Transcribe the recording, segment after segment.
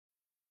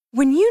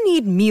When you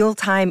need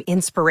mealtime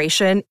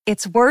inspiration,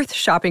 it's worth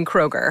shopping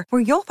Kroger,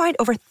 where you'll find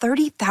over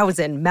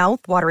 30,000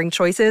 mouth-watering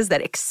choices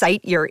that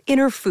excite your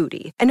inner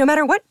foodie. And no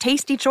matter what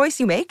tasty choice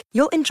you make,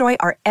 you'll enjoy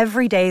our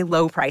everyday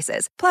low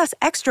prices, plus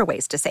extra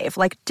ways to save,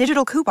 like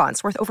digital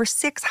coupons worth over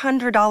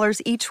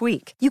 $600 each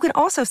week. You can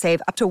also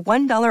save up to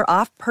 $1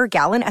 off per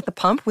gallon at the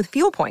pump with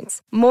fuel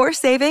points. More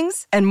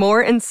savings and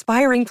more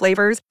inspiring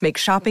flavors make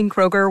shopping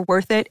Kroger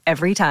worth it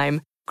every time.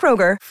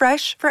 Kroger,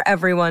 fresh for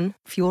everyone.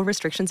 Fuel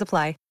restrictions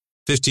apply.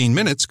 15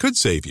 minutes could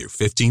save you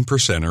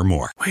 15% or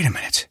more. Wait a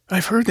minute.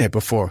 I've heard that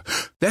before.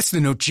 That's the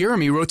note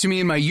Jeremy wrote to me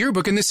in my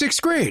yearbook in the 6th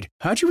grade.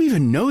 How'd you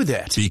even know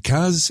that?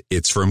 Because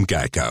it's from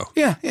Geico.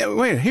 Yeah,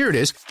 wait, here it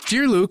is.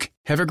 Dear Luke,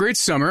 have a great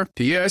summer.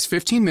 P.S.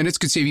 15 minutes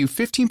could save you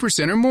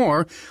 15% or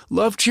more.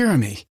 Love,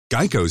 Jeremy.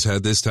 Geico's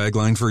had this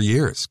tagline for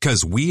years,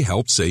 because we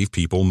help save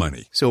people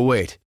money. So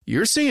wait,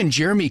 you're saying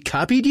Jeremy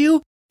copied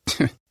you?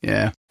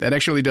 Yeah, that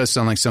actually does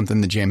sound like something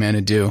the J-Man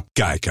would do.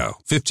 Geico.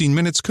 15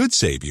 minutes could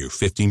save you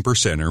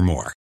 15% or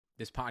more.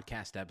 This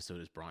podcast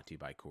episode is brought to you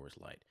by Coors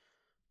Light.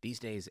 These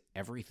days,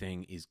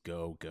 everything is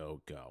go,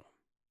 go, go.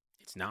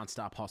 It's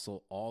nonstop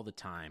hustle all the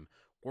time.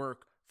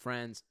 Work,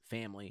 friends,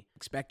 family,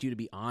 expect you to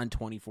be on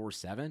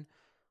 24/7.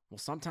 Well,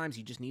 sometimes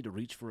you just need to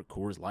reach for a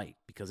Coors Light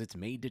because it's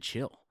made to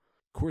chill.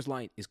 Coors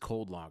Light is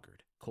cold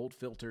lagered, cold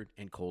filtered,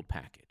 and cold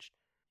packaged.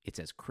 It's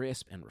as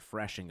crisp and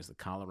refreshing as the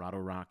Colorado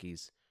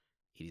Rockies.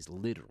 It is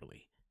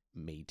literally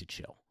made to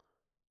chill.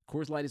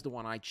 Coors Light is the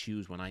one I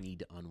choose when I need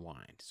to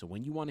unwind. So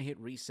when you want to hit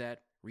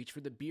reset, reach for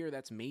the beer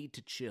that's made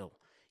to chill.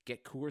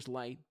 Get Coors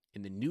Light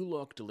in the new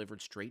look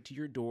delivered straight to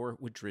your door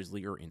with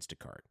Drizzly or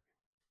Instacart.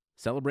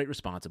 Celebrate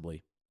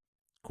responsibly.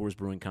 Coors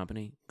Brewing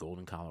Company,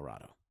 Golden,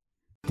 Colorado.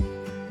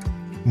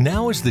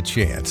 Now is the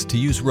chance to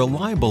use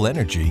reliable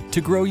energy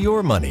to grow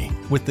your money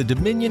with the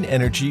Dominion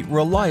Energy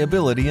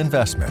Reliability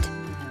Investment.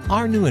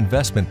 Our new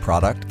investment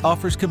product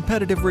offers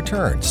competitive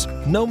returns,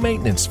 no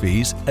maintenance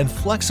fees, and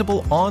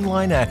flexible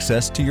online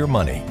access to your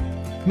money.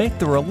 Make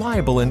the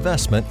reliable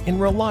investment in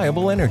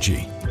reliable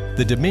energy.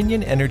 The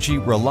Dominion Energy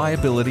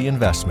Reliability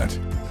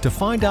Investment. To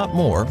find out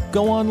more,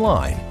 go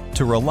online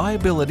to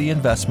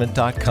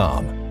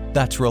reliabilityinvestment.com.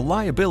 That's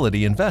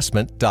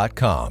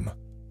reliabilityinvestment.com.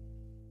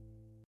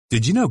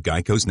 Did you know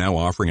Geico's now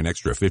offering an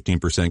extra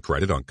 15%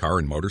 credit on car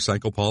and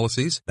motorcycle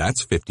policies?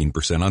 That's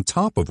 15% on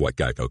top of what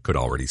Geico could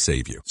already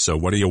save you. So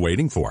what are you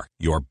waiting for?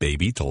 Your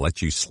baby to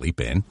let you sleep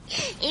in?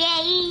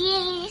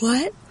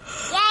 What?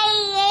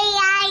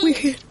 We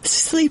could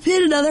sleep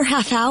in another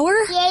half hour?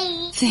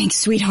 Thanks,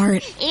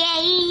 sweetheart.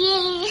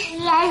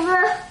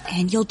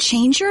 And you'll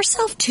change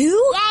yourself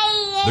too?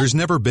 There's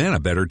never been a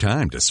better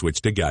time to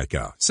switch to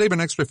Geico. Save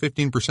an extra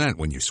 15%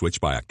 when you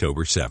switch by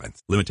October 7th.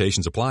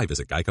 Limitations apply.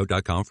 Visit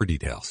geico.com for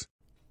details.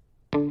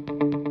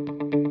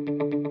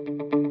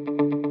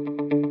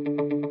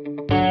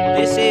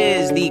 This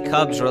is the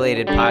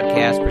Cubs-related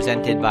podcast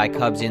presented by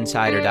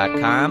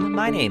CubsInsider.com.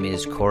 My name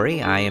is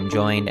Corey. I am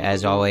joined,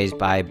 as always,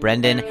 by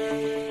Brendan.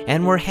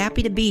 And we're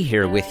happy to be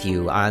here with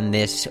you on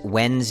this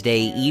Wednesday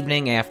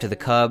evening after the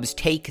Cubs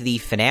take the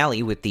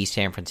finale with the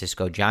San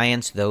Francisco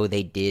Giants, though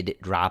they did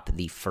drop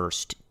the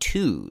first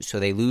two. So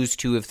they lose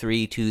 2 of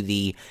 3 to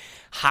the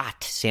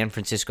hot San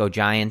Francisco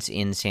Giants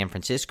in San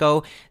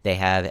Francisco. They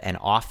have an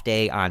off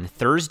day on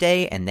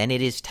Thursday, and then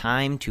it is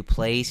time to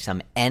play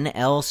some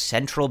NL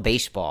Central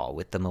baseball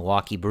with the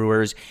Milwaukee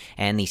Brewers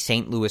and the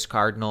St. Louis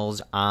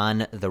Cardinals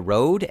on the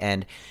road,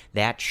 and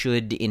that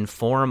should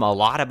inform a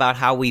lot about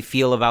how we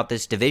feel about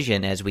this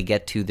division as we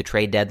get to the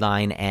trade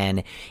deadline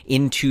and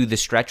into the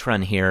stretch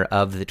run here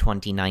of the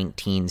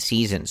 2019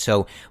 season.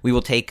 So we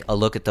will take a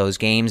look at those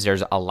games.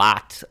 There's a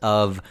lot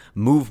of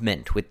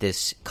movement with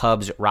this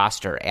Cubs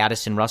roster.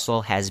 Addison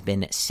Russell has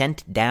been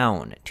sent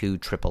down to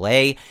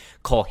AAA.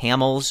 Cole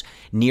Hamels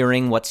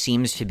nearing what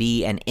seems to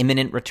be an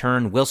imminent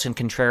return. Wilson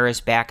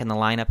Contreras back in the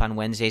lineup on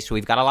Wednesday. So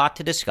we've got a lot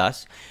to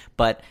discuss,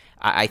 but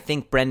I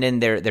think, Brendan,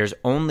 there's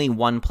only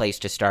one place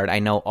to start. I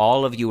know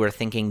all of you are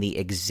thinking the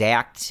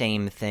exact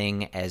same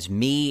thing as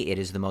me. It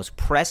is the most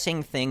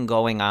pressing thing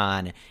going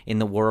on in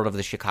the world of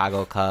the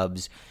Chicago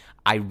Cubs.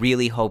 I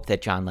really hope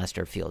that John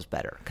Lester feels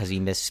better because he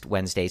missed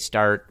Wednesday's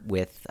start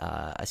with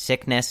a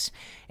sickness,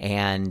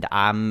 and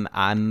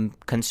I'm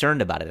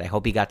concerned about it. I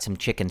hope he got some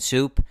chicken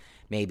soup,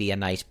 maybe a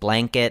nice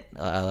blanket,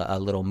 a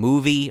little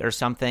movie or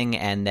something,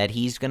 and that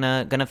he's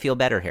gonna feel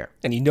better here.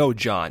 And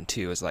John,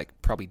 too, is like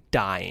probably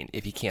dying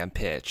if he can't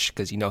pitch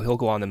because, he'll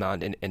go on the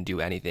mound and do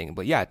anything.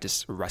 But yeah,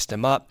 just rest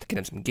him up, get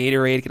him some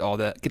Gatorade,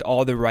 get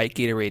all the right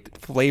Gatorade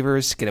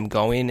flavors, get him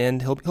going,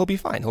 and he'll be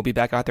fine. He'll be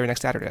back out there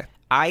next Saturday.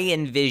 I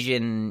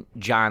envision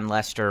John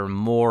Lester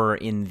more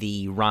in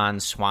the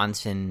Ron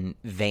Swanson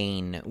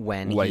vein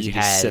when he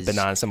just sipping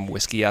on some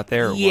whiskey out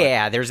there? Or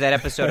yeah, what? There's that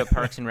episode of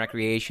Parks and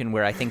Recreation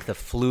where I think the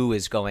flu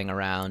is going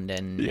around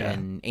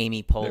and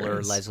Amy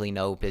Poehler, Leslie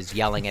Knope is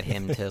yelling at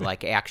him to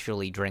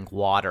actually drink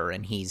water,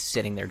 and he's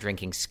sitting there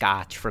drinking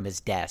scotch from his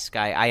desk.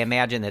 I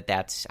imagine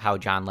that's how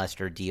John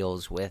Lester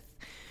deals with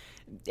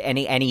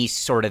any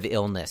sort of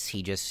illness.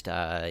 He just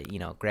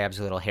grabs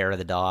a little hair of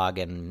the dog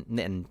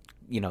and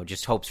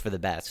just hopes for the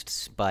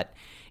best. But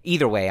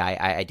either way,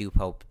 I do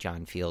hope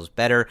John feels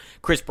better.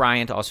 Chris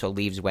Bryant also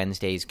leaves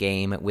Wednesday's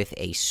game with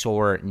a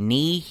sore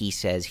knee. He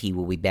says he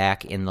will be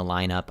back in the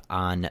lineup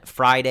on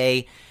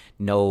Friday.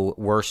 No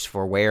worse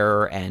for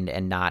wear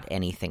and not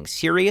anything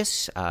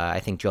serious. I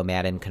think Joe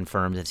Madden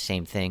confirmed the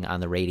same thing on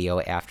the radio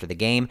after the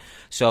game.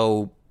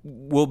 So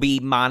we'll be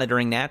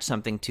monitoring that,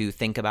 something to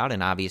think about,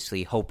 and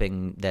obviously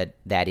hoping that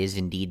that is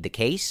indeed the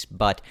case.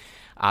 But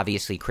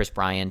obviously, Chris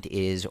Bryant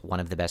is one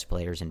of the best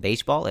players in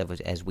baseball,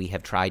 as we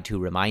have tried to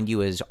remind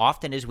you as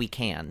often as we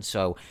can.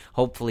 So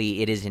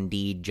hopefully it is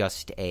indeed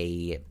just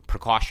a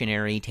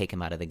precautionary, take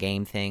him out of the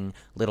game thing,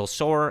 little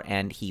sore,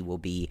 and he will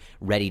be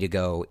ready to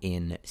go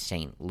in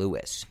St.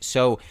 Louis.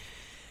 So,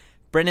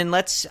 Brendan,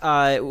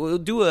 we'll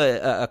do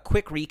a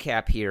quick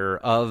recap here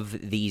of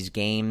these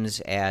games,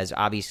 as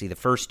obviously the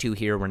first two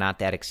here were not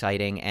that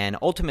exciting, and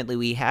ultimately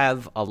we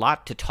have a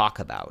lot to talk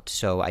about.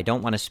 So I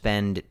don't want to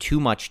spend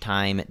too much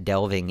time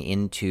delving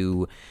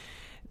into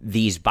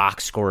these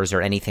box scores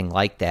or anything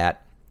like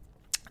that.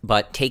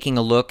 But taking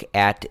a look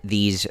at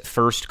these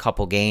first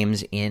couple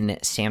games in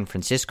San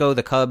Francisco,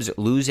 the Cubs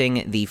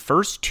losing the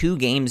first two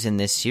games in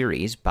this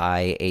series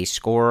by a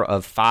score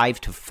of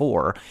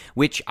 5-4,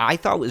 which I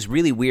thought was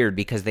really weird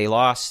because they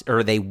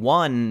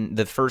won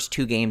the first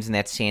two games in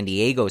that San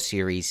Diego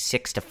series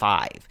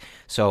 6-5.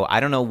 So I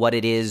don't know what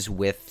it is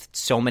with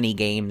so many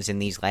games in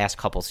these last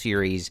couple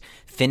series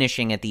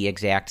finishing at the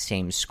exact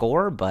same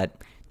score, but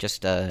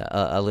just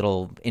a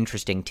little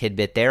interesting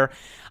tidbit there.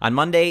 On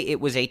Monday, it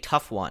was a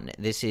tough one.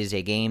 This is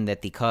a game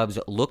that the Cubs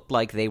looked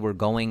like they were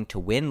going to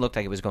win, looked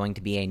like it was going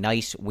to be a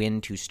nice win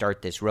to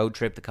start this road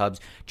trip. The Cubs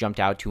jumped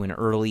out to an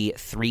early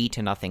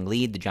 3-0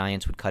 lead. The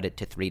Giants would cut it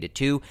to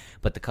 3-2,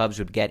 but the Cubs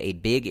would get a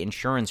big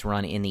insurance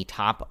run in the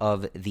top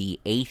of the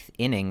 8th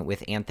inning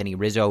with Anthony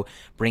Rizzo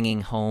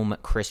bringing home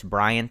Chris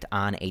Bryant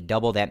on a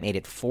double. That made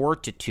it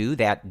 4-2.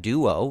 That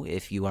duo,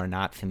 if you are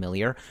not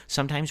familiar,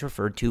 sometimes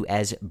referred to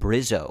as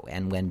Brizzo,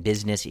 and when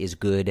business is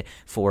good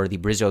for the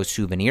Brizzo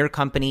Souvenir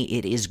Company,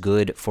 it is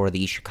good for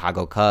the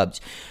Chicago Cubs.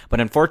 But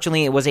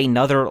unfortunately, it was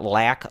another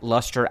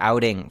lackluster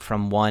outing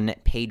from one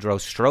Pedro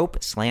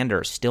Strop.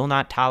 Slander still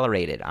not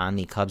tolerated on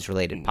the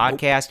Cubs-related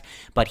podcast,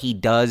 but he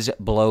does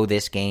blow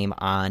this game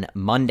on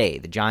Monday.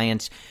 The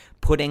Giants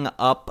putting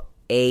up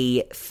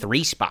a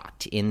 3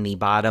 spot in the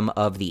bottom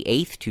of the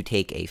 8th to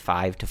take a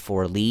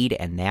 5-4 lead,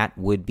 and that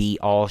would be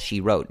all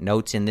she wrote.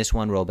 Notes in this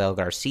one, Robel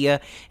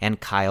Garcia and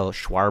Kyle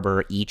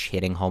Schwarber each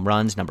hitting home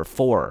runs. Number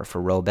 4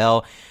 for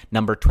Robel,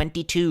 number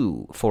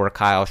 22 for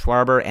Kyle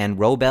Schwarber, and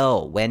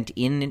Robel went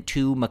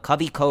into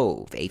McCovey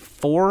Cove, a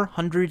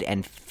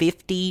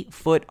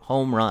 450-foot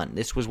home run.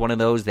 This was one of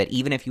those that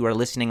even if you are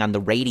listening on the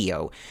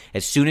radio,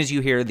 as soon as you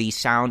hear the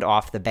sound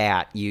off the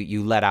bat,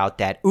 you let out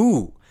that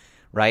ooh,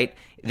 right?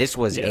 This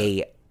was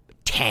a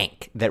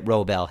tank that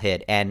Robel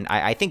hit, and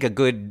I think a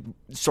good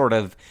sort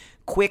of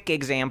quick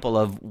example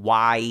of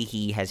why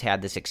he has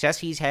had the success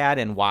he's had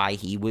and why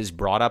he was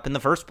brought up in the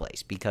first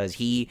place, because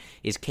he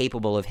is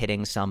capable of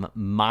hitting some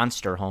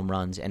monster home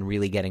runs and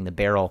really getting the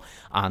barrel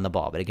on the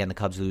ball. But again, the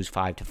Cubs lose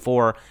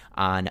 5-4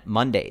 on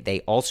Monday.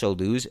 They also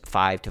lose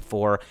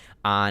 5-4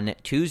 on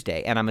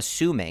Tuesday. And I'm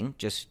assuming,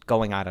 just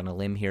going out on a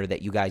limb here,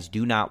 that you guys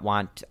do not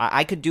want...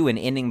 I could do an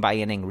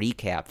inning-by-inning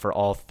recap for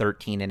all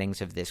 13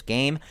 innings of this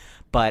game,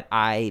 but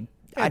I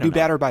don't know.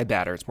 Batter by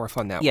batter. It's more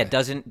fun that way. Yeah,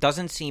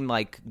 doesn't seem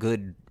like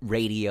good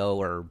radio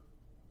or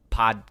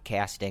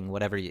podcasting,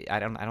 whatever. I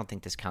don't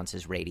think this counts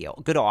as radio.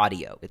 Good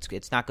audio.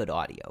 It's not good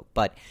audio,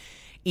 but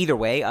either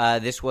way,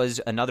 this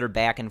was another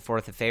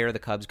back-and-forth affair. The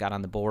Cubs got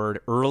on the board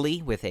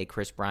early with a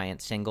Chris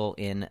Bryant single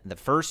in the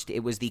first.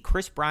 It was the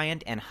Chris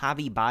Bryant and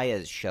Javi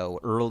Baez show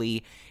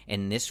early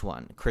in this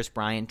one. Chris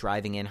Bryant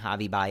driving in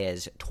Javi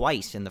Baez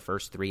twice in the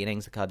first 3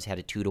 innings. The Cubs had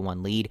a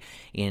 2-1 lead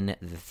in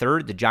the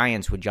third. The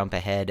Giants would jump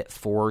ahead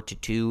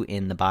 4-2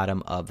 in the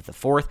bottom of the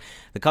fourth.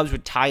 The Cubs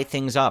would tie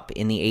things up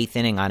in the 8th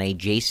inning on a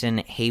Jason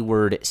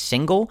Hayward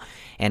single,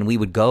 and we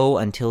would go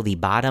until the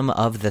bottom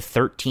of the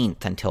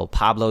 13th, until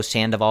Pablo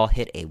Sandoval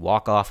hit a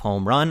walk-off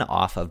home run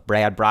off of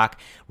Brad Brock.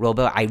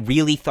 I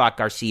really thought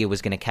Garcia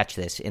was going to catch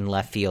this in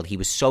left field. He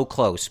was so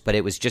close, but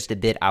it was just a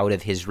bit out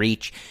of his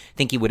reach. I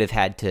think he would have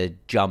had to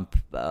jump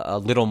a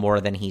little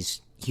more than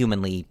he's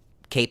humanly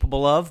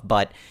capable of,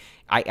 but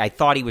I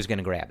thought he was going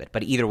to grab it.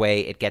 But either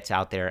way, it gets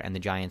out there, and the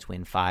Giants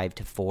win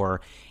 5-4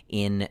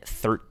 in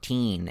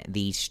 13.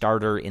 The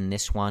starter in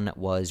this one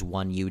was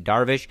Yu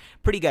Darvish.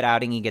 Pretty good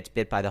outing. He gets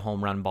bit by the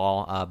home run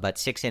ball, but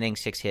 6 innings,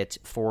 6 hits,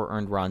 4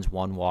 earned runs,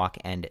 1 walk,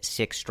 and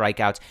 6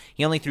 strikeouts.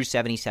 He only threw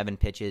 77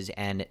 pitches,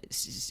 and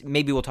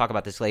maybe we'll talk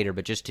about this later,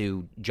 but just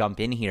to jump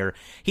in here,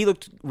 he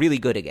looked really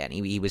good again.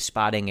 He was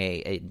spotting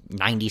a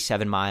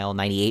 97-mile,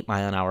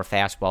 98-mile-an-hour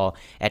fastball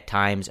at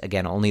times.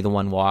 Again, only the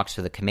 1 walk,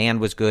 so the command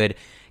was good.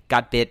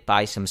 Got bit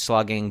by some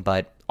slugging,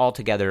 but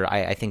altogether,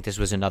 I think this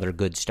was another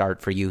good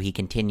start for you. He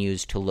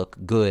continues to look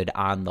good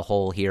on the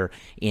whole here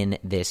in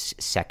this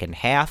second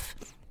half.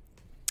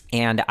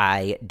 And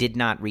I did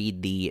not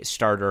read the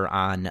starter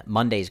on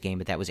Monday's game,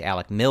 but that was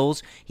Alec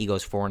Mills. He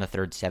goes 4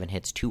 1/3, 7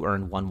 hits, 2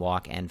 earned, 1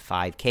 walk, and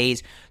 5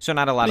 Ks. So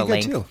not a lot of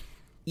length. Too.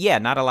 Yeah,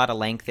 not a lot of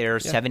length there.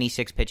 Yeah.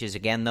 76 pitches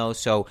again, though.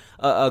 So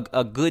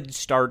a good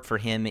start for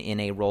him in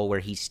a role where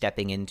he's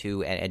stepping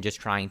into and just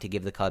trying to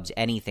give the Cubs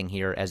anything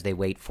here as they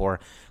wait for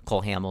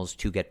Cole Hamels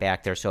to get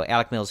back there. So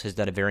Alec Mills has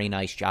done a very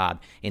nice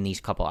job in these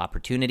couple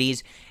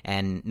opportunities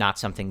and not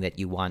something that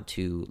you want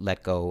to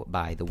let go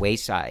by the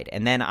wayside.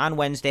 And then on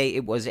Wednesday,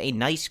 it was a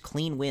nice,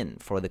 clean win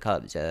for the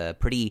Cubs. A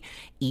pretty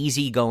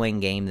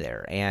easy-going game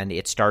there. And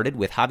it started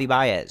with Javi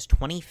Baez,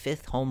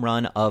 25th home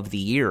run of the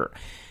year.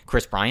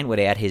 Chris Bryant would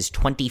add his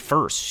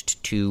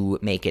 21st to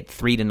make it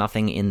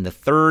 3-0 in the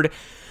third.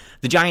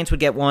 The Giants would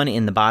get one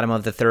in the bottom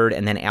of the third,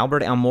 and then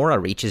Albert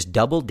Almora reaches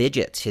double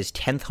digits, his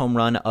 10th home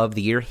run of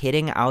the year,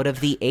 hitting out of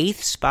the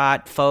 8th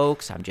spot,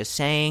 folks. I'm just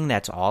saying,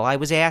 that's all I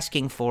was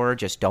asking for.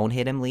 Just don't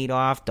hit him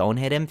leadoff, don't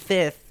hit him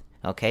 5th.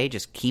 Okay,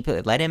 just keep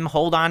it. Let him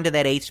hold on to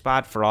that 8th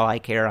spot for all I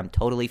care. I'm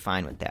totally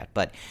fine with that.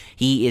 But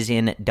he is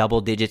in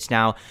double digits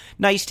now.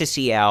 Nice to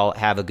see Al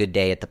have a good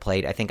day at the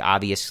plate. I think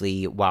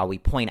obviously while we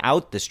point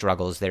out the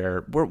struggles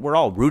there, we're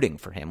all rooting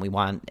for him. We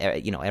want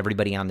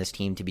everybody on this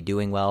team to be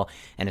doing well,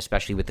 and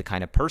especially with the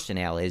kind of person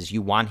Al is,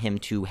 you want him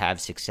to have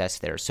success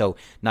there. So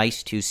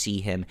nice to see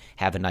him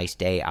have a nice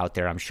day out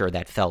there. I'm sure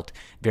that felt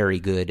very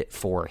good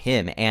for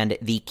him. And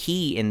the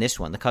key in this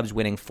one, the Cubs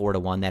winning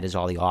 4-1, that is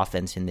all the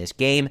offense in this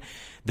game.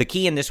 The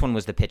key in this one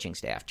was the pitching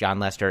staff. John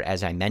Lester,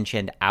 as I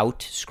mentioned,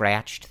 out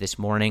scratched this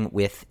morning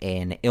with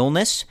an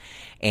illness,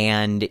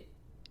 and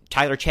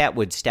Tyler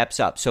Chatwood steps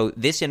up. So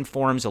this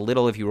informs a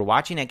little, if you were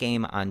watching that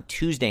game on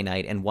Tuesday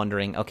night and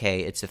wondering, okay,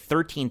 it's the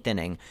 13th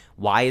inning,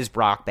 why is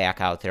Brock back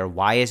out there?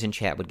 Why isn't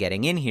Chatwood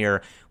getting in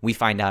here? We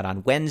find out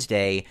on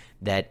Wednesday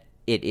that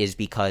it is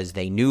because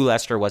they knew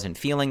Lester wasn't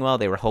feeling well.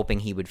 They were hoping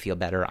he would feel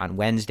better on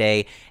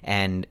Wednesday,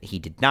 and he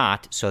did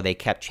not, so they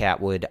kept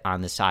Chatwood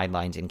on the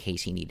sidelines in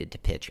case he needed to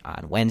pitch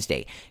on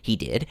Wednesday. He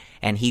did,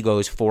 and he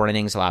goes 4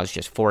 innings, allows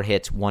just 4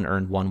 hits, 1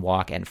 earned, 1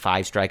 walk, and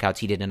 5 strikeouts.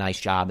 He did a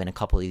nice job in a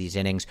couple of these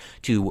innings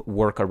to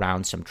work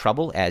around some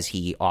trouble, as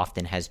he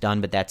often has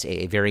done, but that's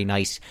a very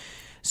nice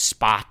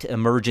spot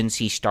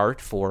emergency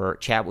start for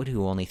Chatwood,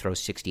 who only throws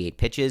 68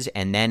 pitches,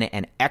 and then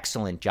an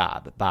excellent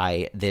job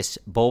by this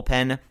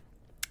bullpen.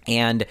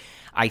 And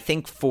I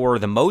think for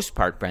the most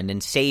part,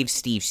 Brendan, save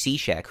Steve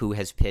Cishek, who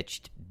has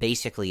pitched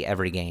basically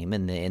every game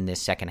in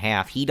this second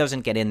half. He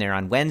doesn't get in there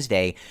on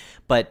Wednesday,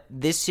 but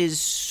this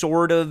is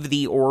sort of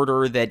the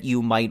order that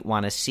you might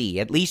want to see,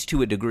 at least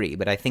to a degree.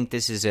 But I think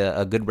this is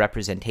a good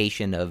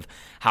representation of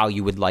how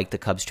you would like the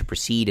Cubs to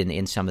proceed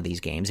in some of these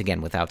games,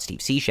 again, without Steve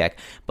Cishek.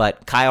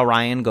 But Kyle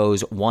Ryan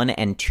goes 1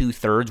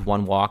 2/3,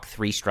 1 walk,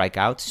 3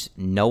 strikeouts,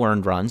 no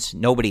earned runs.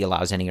 Nobody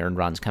allows any earned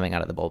runs coming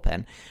out of the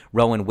bullpen.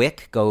 Rowan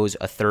Wick goes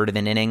 1/3 of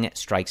an inning,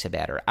 strikes a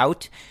batter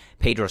out.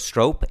 Pedro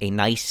Strop, a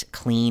nice,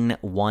 clean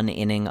 1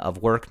 inning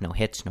of work. No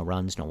hits, no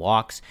runs, no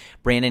walks.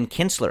 Brandon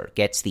Kinsler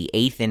gets the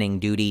 8th inning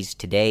duties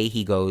today.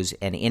 He goes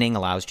an inning,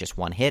 allows just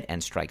 1 hit,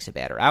 and strikes a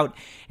batter out.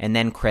 And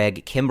then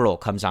Craig Kimbrell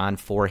comes on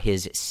for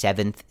his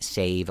 7th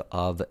save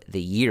of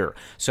the year.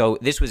 So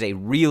this was a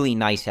really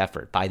nice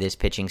effort by this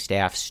pitching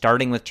staff,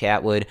 starting with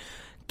Chatwood,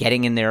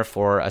 getting in there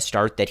for a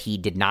start that he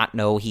did not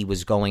know he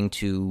was going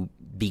to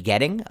be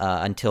getting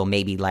until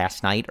maybe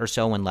last night or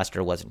so when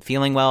Lester wasn't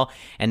feeling well.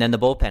 And then the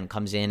bullpen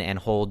comes in and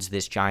holds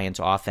this Giants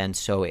offense.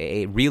 So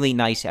a really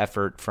nice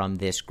effort from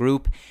this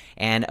group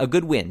and a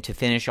good win to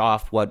finish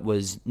off what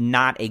was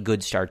not a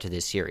good start to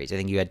this series. I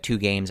think you had 2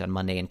 games on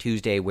Monday and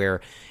Tuesday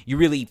where you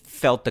really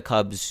felt the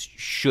Cubs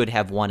should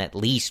have won at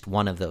least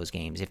one of those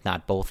games, if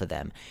not both of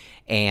them.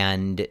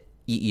 And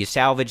you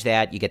salvage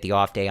that, you get the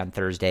off day on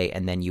Thursday,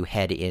 and then you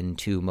head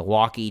into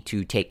Milwaukee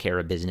to take care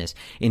of business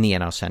in the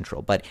NL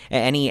Central. But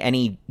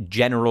any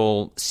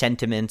general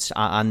sentiments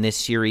on this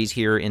series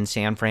here in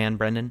San Fran,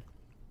 Brendan?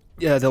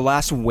 Yeah, the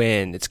last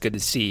win, it's good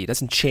to see. It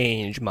doesn't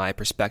change my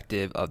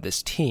perspective of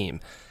this team.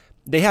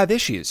 They have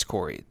issues,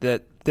 Corey.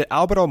 The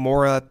Albert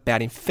Almora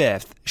batting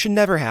 5th should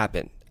never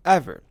happen,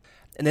 ever.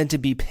 And then to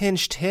be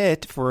pinch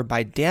hit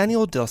by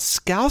Daniel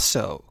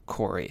Descalso,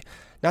 Corey.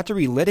 Not to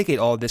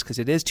relitigate all of this because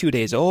it is 2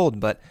 days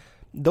old, but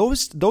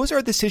those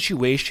are the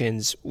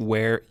situations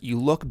where you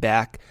look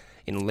back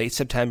in late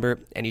September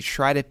and you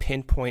try to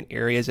pinpoint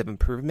areas of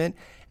improvement,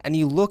 and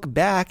you look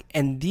back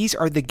and these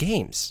are the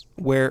games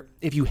where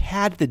if you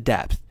had the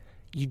depth,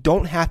 you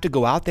don't have to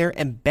go out there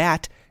and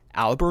bat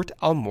Albert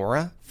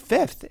Almora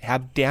 5th.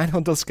 Have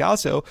Daniel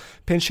Descalso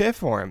pinch hit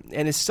for him.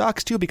 And it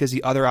sucks too because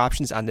the other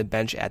options on the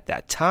bench at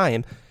that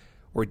time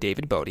were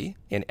David Bodie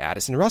and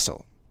Addison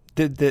Russell.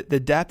 The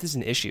depth is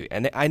an issue,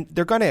 and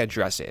they're going to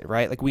address it,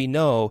 right? Like, we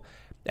know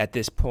at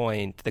this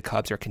point the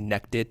Cubs are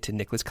connected to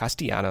Nicholas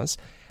Castellanos.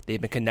 They've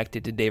been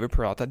connected to David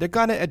Peralta. They're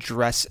going to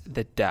address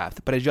the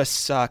depth, but it just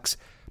sucks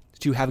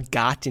to have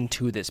gotten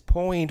to this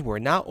point where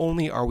not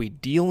only are we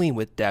dealing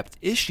with depth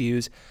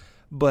issues,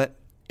 but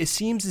it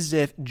seems as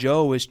if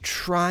Joe is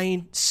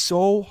trying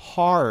so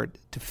hard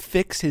to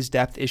fix his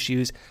depth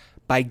issues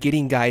by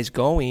getting guys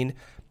going,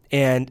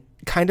 and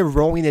kind of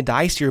rolling the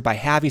dice here by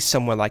having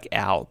someone like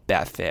Al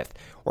bat fifth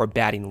or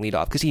batting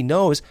leadoff, because he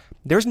knows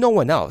there's no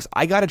one else.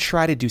 I got to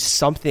try to do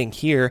something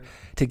here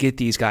to get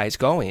these guys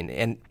going.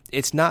 And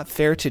it's not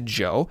fair to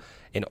Joe.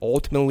 And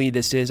ultimately,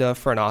 this is a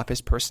front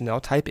office personnel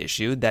type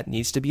issue that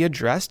needs to be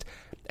addressed.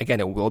 Again,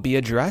 it will be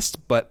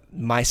addressed, but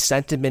my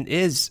sentiment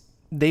is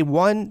they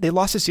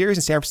lost a series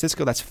in San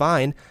Francisco, that's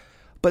fine.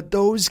 But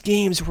those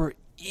games were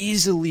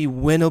easily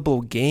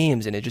winnable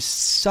games, and it just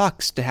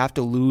sucks to have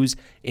to lose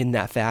in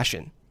that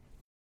fashion.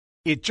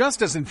 It just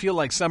doesn't feel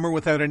like summer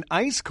without an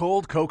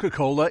ice-cold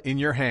Coca-Cola in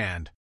your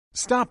hand.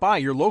 Stop by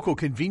your local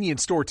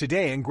convenience store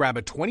today and grab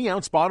a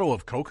 20-ounce bottle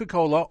of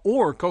Coca-Cola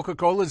or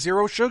Coca-Cola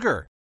Zero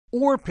Sugar.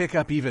 Or pick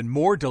up even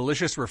more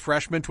delicious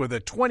refreshment with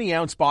a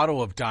 20-ounce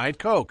bottle of Diet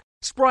Coke,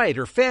 Sprite,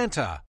 or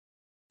Fanta.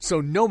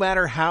 So no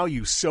matter how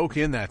you soak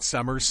in that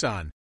summer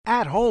sun,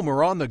 at home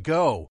or on the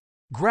go,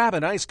 grab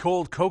an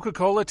ice-cold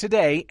Coca-Cola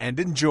today and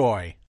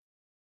enjoy.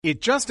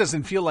 It just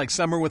doesn't feel like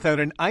summer without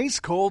an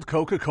ice-cold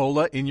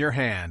Coca-Cola in your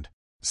hand.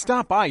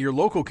 Stop by your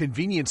local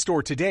convenience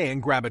store today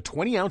and grab a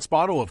 20-ounce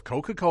bottle of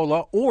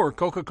Coca-Cola or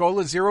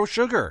Coca-Cola Zero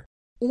Sugar.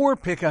 Or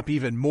pick up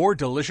even more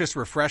delicious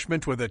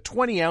refreshment with a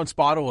 20-ounce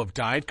bottle of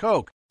Diet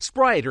Coke,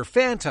 Sprite, or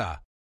Fanta.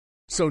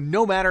 So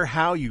no matter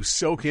how you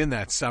soak in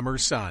that summer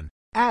sun,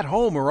 at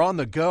home or on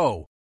the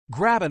go,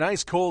 grab an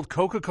ice-cold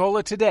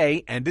Coca-Cola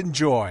today and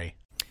enjoy.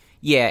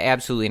 Yeah,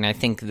 absolutely. And I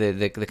think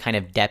the kind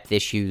of depth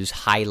issues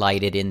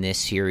highlighted in this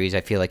series, I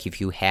feel like if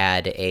you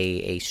had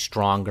a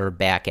stronger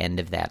back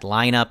end of that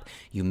lineup,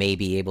 you may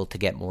be able to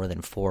get more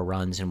than 4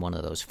 runs in one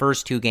of those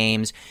first 2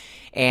 games.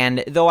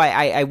 And though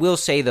I will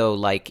say, though,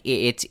 like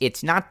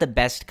it's not the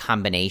best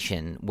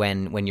combination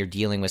when you're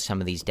dealing with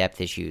some of these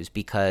depth issues,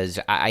 because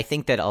I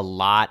think that a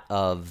lot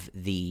of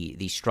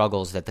the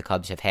struggles that the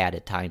Cubs have had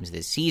at times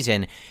this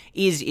season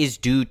is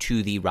due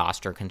to the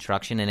roster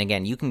construction. And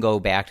again, you can go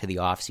back to the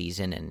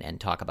offseason and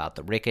talk about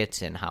the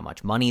Ricketts and how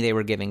much money they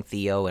were giving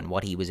Theo and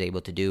what he was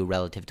able to do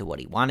relative to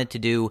what he wanted to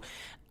do.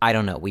 I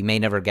don't know. We may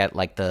never get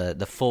like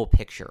the full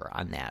picture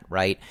on that,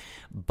 right?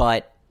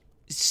 But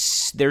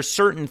there's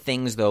certain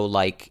things, though,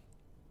 like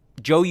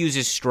Joe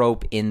uses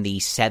Strop in the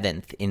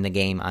 7th in the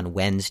game on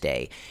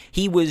Wednesday.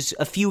 He was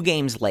a few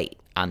games late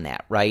on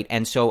that, right?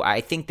 And so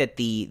I think that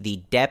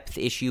the depth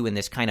issue in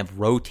this kind of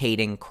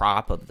rotating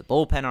crop of the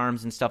bullpen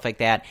arms and stuff like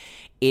that,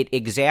 it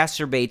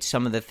exacerbates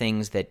some of the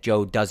things that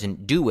Joe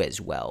doesn't do as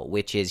well,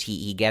 which is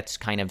he gets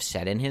kind of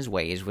set in his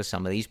ways with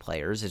some of these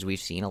players, as we've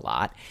seen a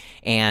lot.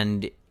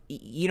 And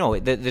you know,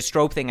 the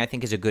Strop thing I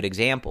think is a good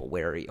example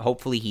where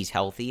hopefully he's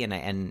healthy,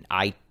 and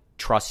I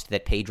trust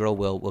that Pedro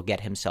will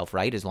get himself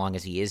right as long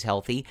as he is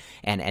healthy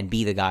and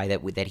be the guy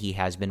that he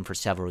has been for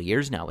several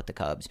years now with the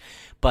Cubs.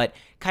 But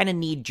kind of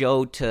need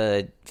Joe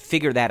to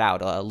figure that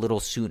out a little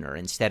sooner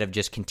instead of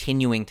just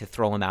continuing to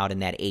throw him out in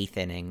that 8th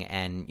inning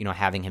and, you know,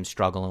 having him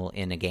struggle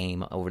in a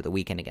game over the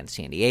weekend against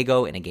San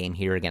Diego, in a game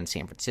here against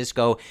San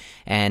Francisco.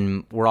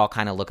 And we're all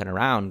kind of looking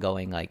around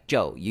going like,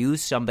 Joe,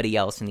 use somebody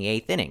else in the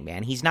 8th inning,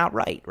 man. He's not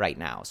right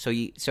now.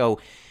 So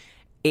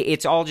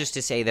it's all just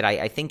to say that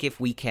I think if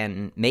we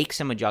can make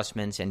some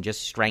adjustments and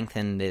just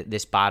strengthen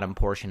this bottom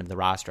portion of the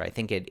roster, I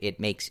think it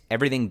makes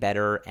everything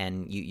better,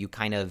 and you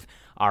kind of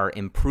are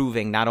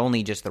improving not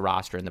only just the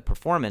roster and the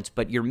performance,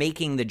 but you're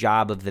making the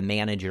job of the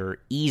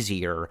manager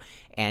easier,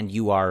 and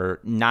you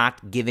are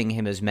not giving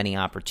him as many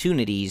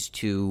opportunities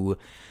to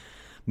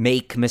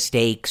make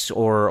mistakes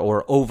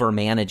or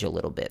overmanage a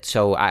little bit.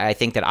 So I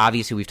think that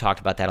obviously we've talked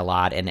about that a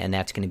lot, and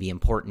that's going to be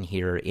important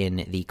here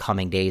in the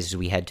coming days as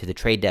we head to the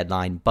trade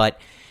deadline. But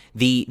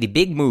the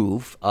big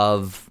move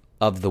of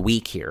the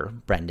week here,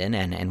 Brendan,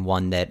 and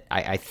one that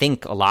I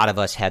think a lot of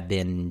us have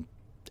been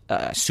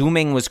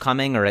assuming was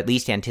coming, or at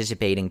least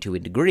anticipating to a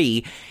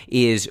degree,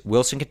 is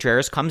Wilson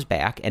Contreras comes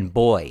back, and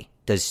boy,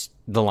 does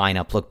the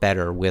lineup look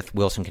better with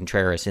Wilson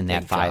Contreras in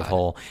that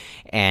 5-hole.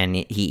 And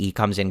he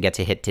comes in, gets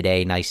a hit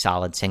today, nice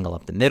solid single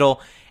up the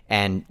middle,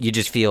 and you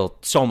just feel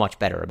so much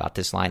better about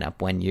this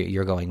lineup when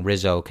you're going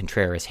Rizzo,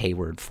 Contreras,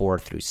 Hayward, 4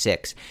 through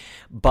 6.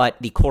 But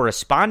the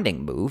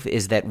corresponding move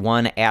is that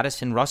one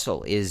Addison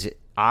Russell is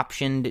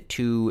optioned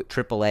to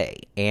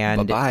AAA.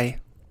 And bye-bye.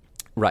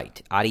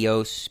 Right.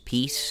 Adios.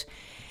 Peace.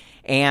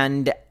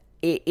 And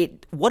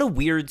what a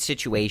weird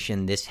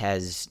situation this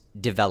has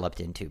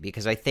developed into,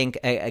 because I think,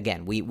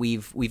 again, we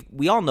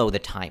all know the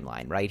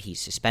timeline, right?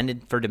 He's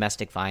suspended for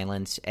domestic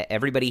violence.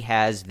 Everybody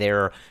has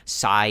their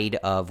side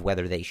of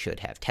whether they should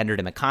have tendered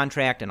him a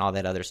contract and all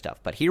that other stuff.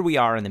 But here we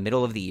are in the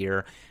middle of the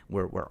year.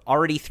 We're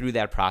already through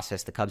that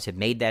process. The Cubs have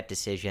made that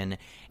decision,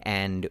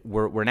 and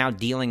we're now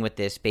dealing with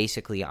this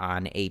basically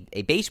on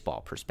a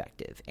baseball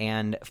perspective.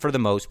 And for the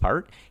most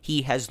part,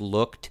 he has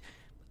looked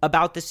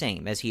about the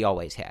same as he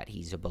always had.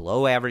 He's a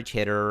below-average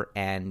hitter,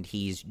 and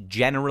he's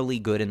generally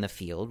good in the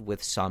field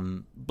with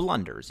some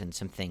blunders and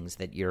some things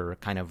that you're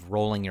kind of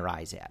rolling your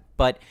eyes at.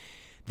 But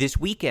this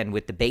weekend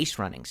with the base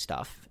running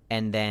stuff,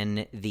 and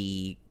then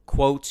the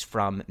quotes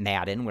from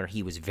Madden where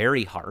he was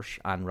very harsh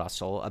on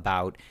Russell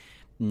about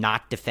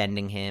not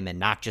defending him and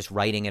not just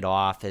writing it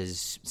off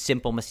as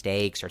simple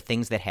mistakes or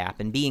things that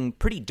happen, being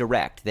pretty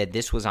direct that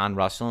this was on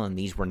Russell and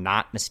these were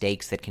not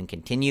mistakes that can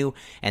continue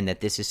and that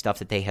this is stuff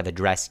that they have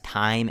addressed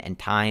time and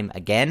time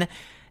again.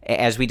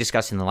 As we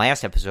discussed in the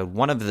last episode,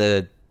 one of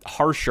the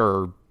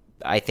harsher,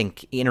 I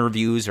think,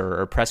 interviews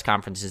or press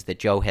conferences that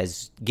Joe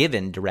has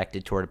given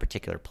directed toward a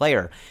particular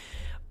player.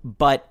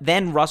 But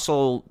then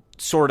Russell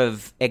sort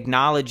of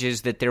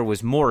acknowledges that there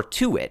was more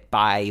to it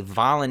by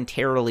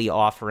voluntarily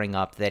offering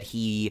up that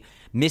he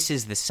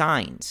misses the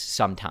signs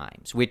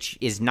sometimes, which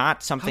is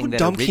not something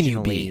that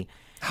originally...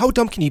 How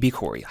dumb can you be,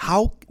 Corey?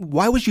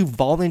 Why would you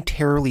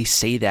voluntarily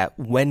say that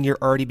when you're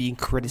already being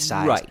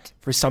criticized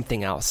for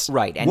something else?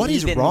 Right. And what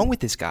is wrong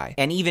with this guy?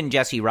 And even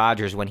Jesse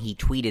Rogers, when he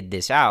tweeted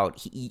this out,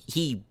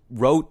 he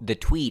wrote the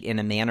tweet in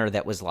a manner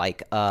that was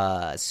like,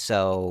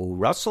 so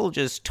Russell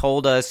just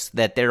told us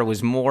that there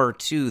was more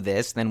to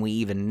this than we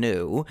even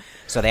knew.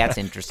 So that's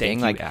interesting.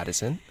 Thank you,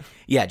 Addison.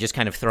 Yeah, just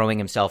kind of throwing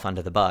himself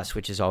under the bus,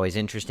 which is always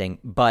interesting.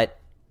 But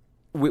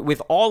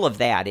with all of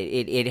that,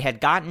 it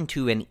had gotten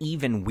to an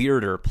even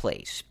weirder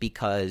place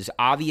because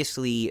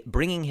obviously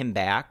bringing him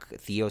back,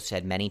 Theo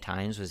said many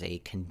times, was a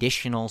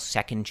conditional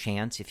second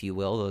chance, if you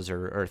will. Those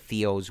are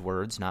Theo's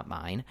words, not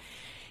mine.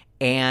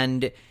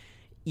 And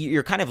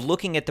you're kind of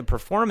looking at the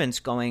performance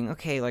going,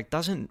 okay, like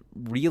doesn't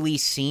really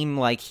seem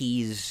like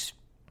he's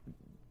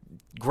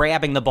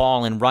grabbing the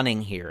ball and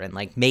running here and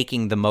like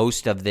making the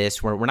most of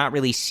this. We're not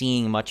really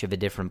seeing much of a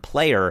different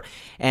player.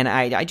 And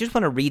I just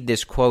want to read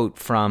this quote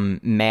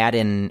from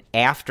Madden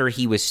after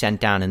he was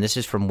sent down, and this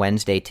is from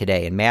Wednesday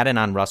today. And Madden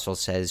on Russell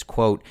says,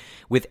 quote,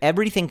 "With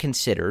everything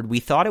considered, we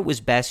thought it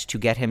was best to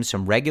get him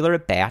some regular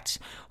at-bats,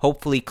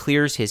 hopefully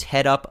clears his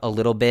head up a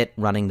little bit,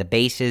 running the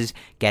bases,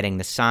 getting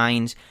the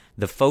signs,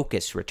 the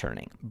focus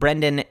returning."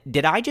 Brendan,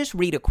 did I just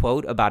read a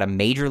quote about a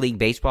Major League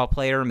Baseball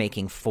player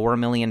making $4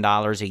 million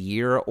a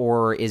year,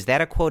 or is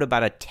that a quote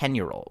about a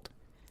 10-year-old?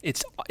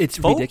 It's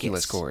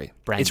ridiculous, Corey.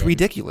 Brendan. It's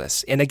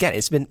ridiculous. And again,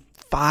 it's been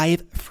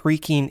 5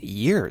 freaking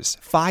years.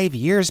 5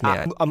 years,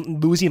 man. I'm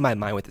losing my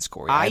mind with this,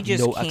 Corey. I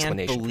just no can't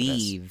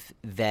believe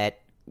that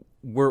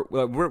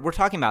we're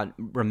talking about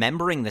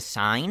remembering the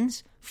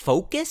signs,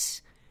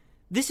 focus.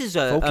 This is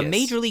a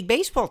Major League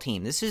Baseball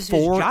team. This is his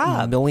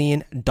job. $4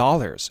 million.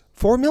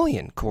 $4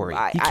 million, Corey.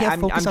 You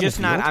can't focus on the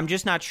field. I'm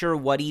just not sure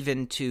what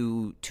even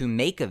to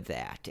make of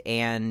that.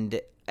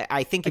 And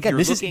I think if again,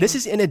 you're this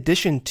is in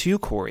addition to,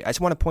 Corey. I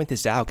just want to point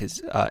this out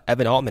because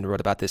Evan Altman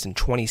wrote about this in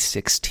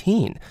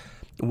 2016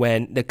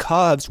 when the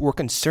Cubs were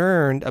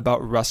concerned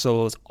about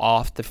Russell's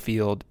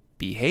off-the-field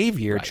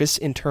behavior, just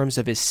in terms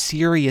of his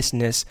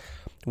seriousness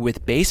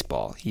with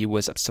baseball. He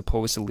was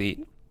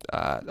supposedly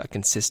a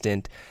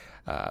consistent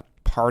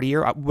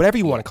partier, whatever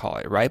you want to call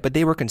it, right? But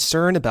they were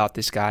concerned about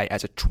this guy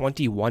as a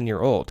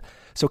 21-year-old.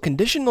 So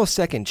conditional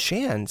second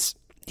chance,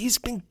 he's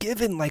been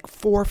given like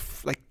 4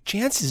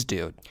 chances,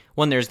 dude.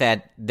 Well, and there's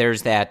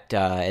that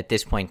at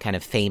this point kind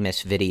of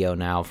famous video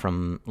now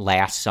from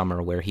last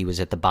summer where he was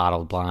at the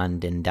Bottled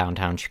Blonde in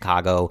downtown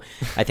Chicago,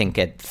 I think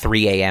at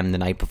 3 a.m. the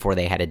night before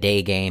they had a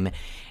day game.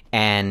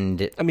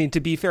 And I mean,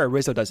 to be fair,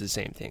 Rizzo does the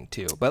same thing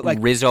too. But like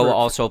Rizzo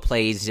also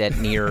plays at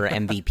near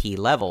MVP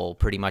level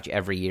pretty much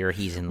every year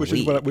he's in the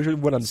league. Which is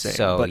what I'm saying.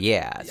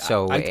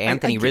 So but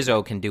Anthony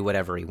Rizzo can do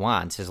whatever he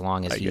wants as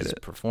long as he's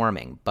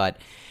performing. But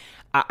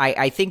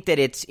I think that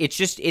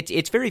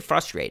it's very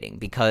frustrating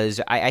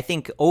because I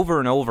think over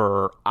and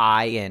over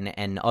I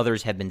and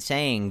others have been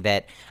saying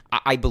that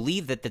I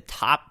believe that the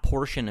top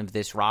portion of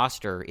this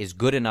roster is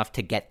good enough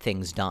to get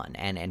things done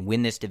and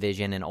win this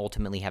division and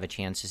ultimately have a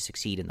chance to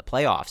succeed in the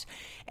playoffs.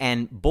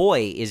 And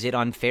boy, is it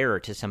unfair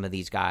to some of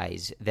these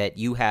guys that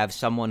you have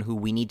someone who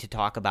we need to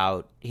talk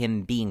about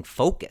him being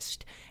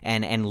focused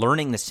and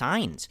learning the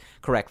signs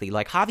correctly.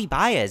 Like Javi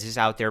Baez is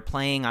out there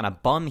playing on a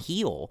bum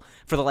heel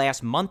for the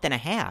last month and a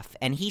half,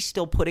 and he's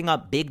still putting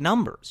up big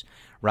numbers.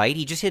 Right?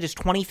 He just hit his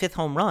 25th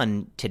home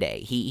run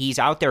today. He's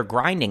out there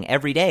grinding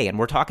every day. And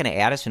we're talking to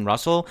Addison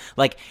Russell.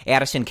 Like,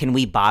 Addison, can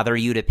we bother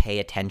you to pay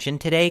attention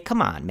today?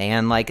 Come on,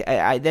 man. Like,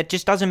 that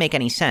just doesn't make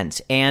any sense.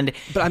 But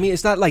I mean,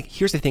 it's not like,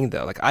 here's the thing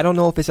though. Like, I don't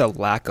know if it's a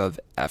lack of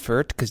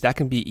effort because that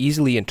can be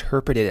easily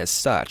interpreted as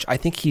such. I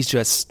think he's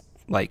just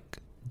like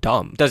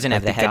dumb. Doesn't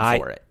have the head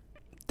for it.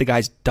 The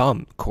guy's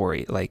dumb,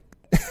 Corey. Like,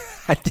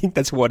 I think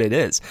that's what it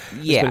is.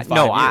 Yeah,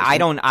 no, I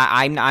don't.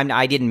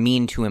 I didn't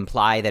mean to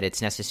imply that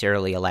it's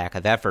necessarily a lack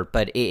of effort,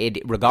 but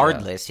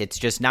regardless, it's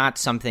just not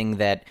something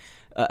that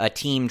a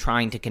team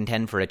trying to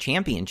contend for a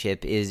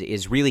championship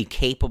is really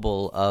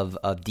capable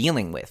of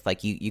dealing with.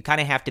 Like you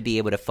kind of have to be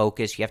able to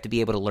focus. You have to be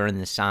able to learn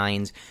the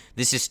signs.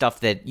 This is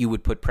stuff that you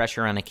would put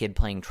pressure on a kid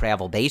playing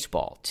travel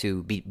baseball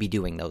to be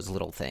doing those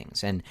little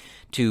things. And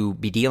to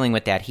be dealing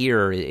with that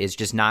here is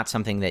just not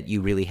something that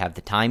you really have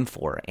the time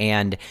for.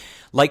 And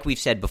like we've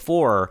said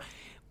before,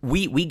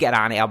 we get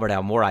on Albert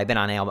Almora. I've been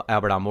on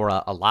Albert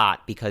Almora a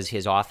lot because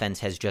his offense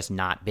has just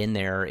not been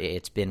there.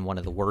 It's been one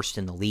of the worst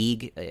in the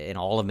league in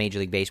all of Major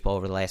League Baseball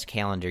over the last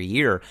calendar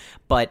year.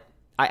 But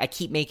I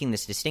keep making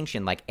this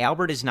distinction. Like,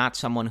 Albert is not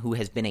someone who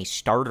has been a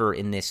starter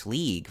in this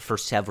league for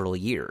several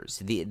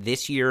years.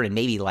 This year and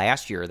maybe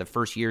last year, the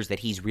first years that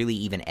he's really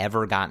even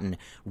ever gotten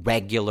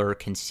regular,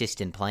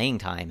 consistent playing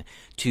time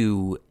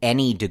to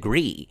any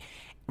degree.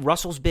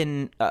 Russell's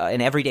been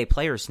an everyday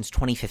player since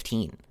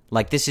 2015.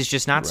 Like, this is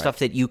just not stuff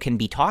that you can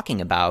be talking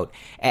about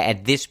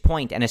at this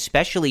point, and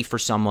especially for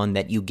someone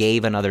that you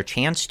gave another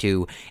chance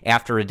to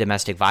after a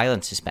domestic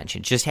violence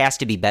suspension. It just has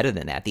to be better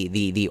than that.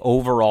 The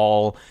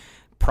overall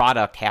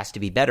product has to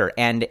be better.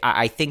 And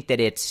I think that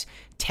it's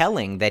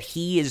telling that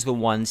he is the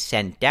one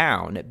sent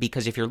down,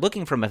 because if you're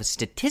looking from a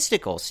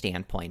statistical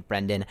standpoint,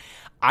 Brendan,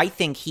 I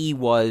think he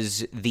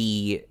was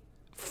the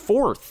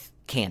fourth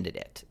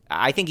candidate.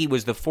 I think he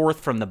was the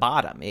fourth from the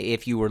bottom.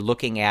 If you were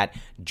looking at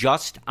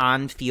just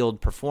on-field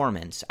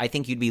performance, I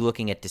think you'd be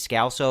looking at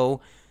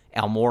Descalso,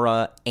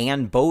 Almora,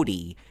 and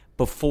Bodie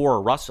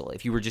before Russell,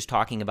 if you were just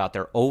talking about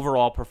their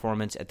overall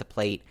performance at the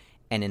plate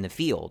and in the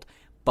field.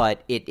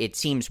 But it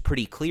seems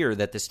pretty clear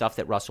that the stuff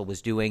that Russell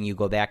was doing, you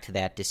go back to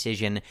that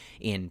decision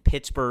in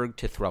Pittsburgh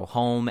to throw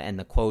home and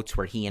the quotes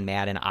where he and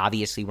Madden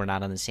obviously were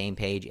not on the same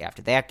page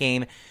after that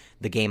game.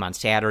 The game on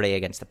Saturday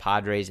against the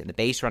Padres and the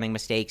base running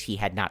mistakes, he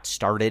had not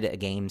started a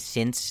game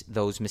since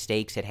those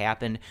mistakes had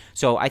happened.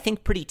 So I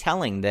think pretty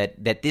telling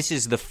that this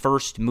is the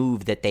first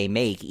move that they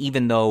make,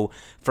 even though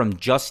from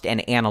just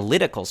an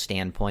analytical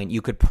standpoint,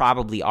 you could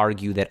probably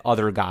argue that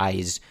other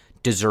guys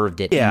deserved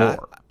it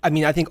more. I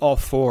mean, I think all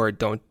four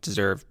don't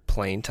deserve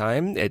playing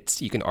time.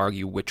 You can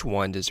argue which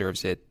one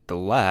deserves it the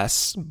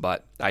less,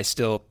 but I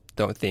still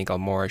don't think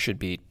Almora should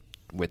be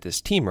with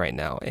this team right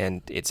now.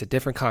 And it's a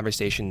different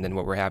conversation than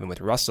what we're having with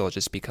Russell,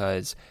 just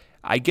because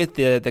I get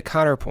the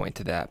counterpoint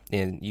to that.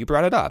 And you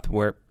brought it up,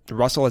 where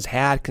Russell has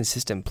had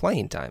consistent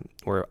playing time,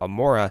 where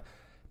Almora,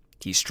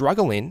 he's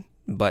struggling,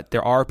 but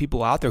there are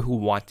people out there who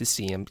want to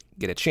see him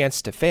get a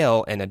chance to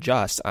fail and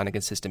adjust on a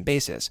consistent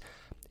basis.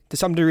 To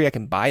some degree, I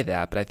can buy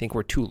that, but I think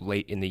we're too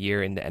late in the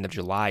year, in the end of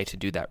July, to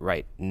do that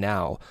right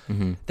now.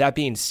 Mm-hmm. That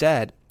being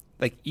said,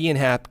 like, Ian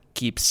Happ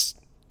keeps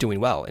doing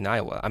well in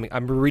Iowa. I mean,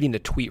 I'm reading the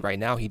tweet right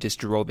now. He just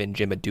drove in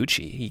Jim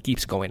Adducci. He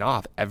keeps going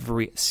off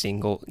every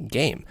single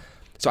game.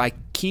 So I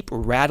keep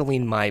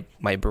rattling my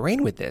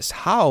brain with this.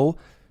 How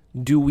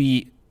do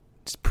we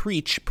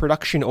preach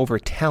production over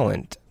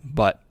talent,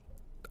 but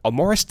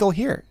Almora's still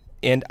here?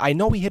 And I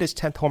know he hit his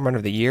 10th home run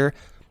of the year.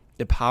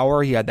 The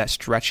power, he had that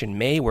stretch in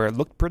May where it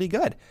looked pretty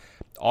good.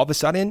 All of a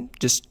sudden,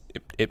 just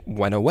it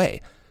went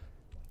away.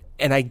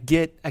 And I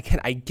get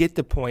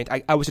the point.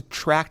 I was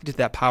attracted to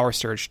that power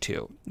surge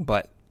too,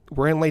 but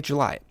we're in late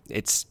July.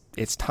 It's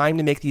time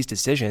to make these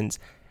decisions,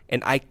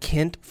 and I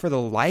can't for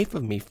the life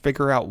of me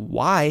figure out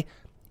why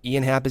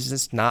Ian Happ is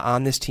just not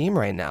on this team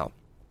right now.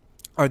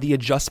 Are the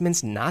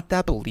adjustments not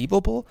that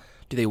believable?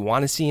 Do they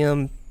want to see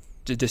him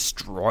to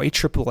destroy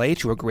AAA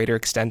to a greater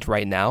extent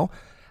right now?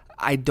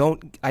 I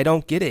don't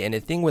get it. And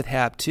the thing with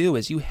Happ too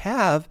is you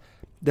have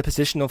the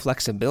positional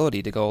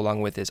flexibility to go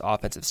along with his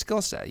offensive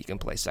skill set. You can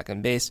play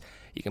second base,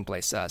 you can play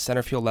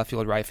center field, left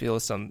field, right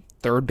field, some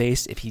third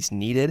base if he's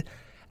needed.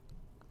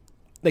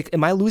 Like,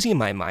 am I losing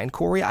my mind,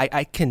 Corey?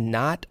 I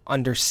cannot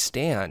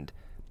understand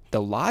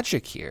the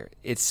logic here.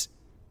 It's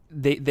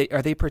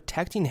are they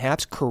protecting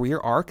Happ's career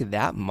arc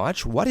that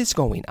much? What is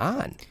going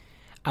on?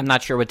 I'm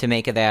not sure what to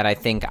make of that. I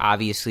think,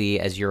 obviously,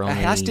 as you're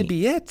only has to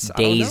be it.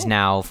 days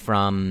now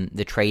from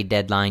the trade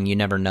deadline, you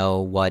never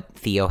know what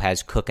Theo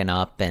has cooking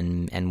up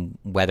and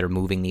whether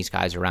moving these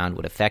guys around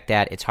would affect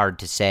that. It's hard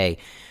to say.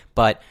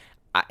 But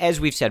as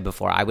we've said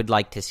before, I would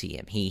like to see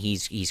him.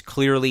 He's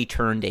clearly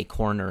turned a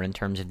corner in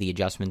terms of the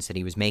adjustments that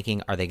he was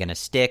making. Are they going to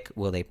stick?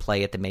 Will they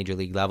play at the major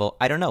league level?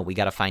 I don't know. We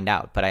got to find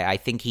out. But I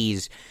think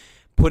he's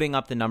putting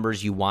up the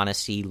numbers you want to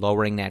see,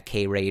 lowering that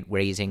K rate,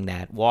 raising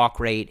that walk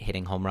rate,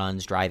 hitting home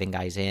runs, driving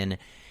guys in.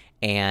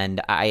 And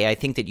I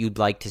think that you'd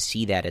like to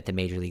see that at the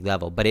major league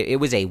level. But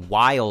it was a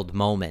wild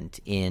moment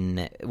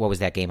in, what was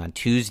that game on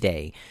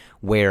Tuesday,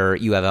 where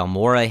you have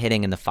Almora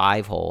hitting in the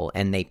 5-hole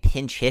and they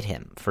pinch hit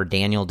him for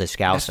Daniel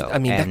Descalso.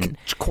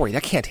 Corey,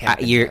 that can't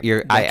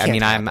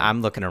happen.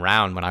 I'm looking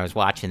around when I was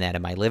watching that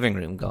in my living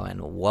room going,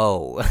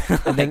 whoa.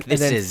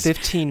 This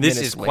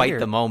is quite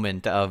the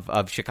moment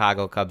of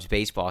Chicago Cubs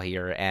baseball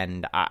here.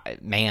 And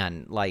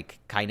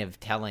kind of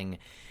telling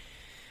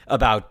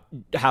about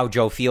how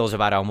Joe feels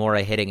about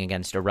Almora hitting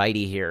against a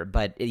righty here.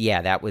 But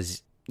that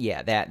was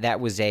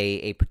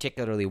a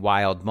particularly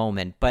wild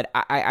moment. But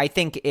I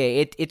think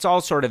it's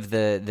all sort of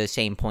the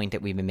same point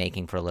that we've been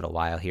making for a little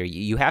while here.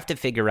 You have to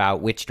figure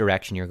out which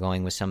direction you're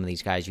going with some of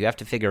these guys. You have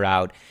to figure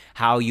out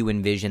how you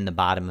envision the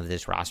bottom of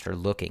this roster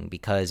looking,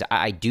 because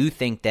I do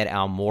think that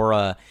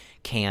Almora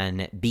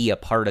can be a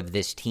part of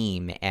this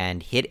team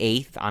and hit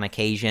eighth on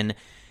occasion,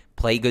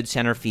 play good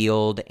center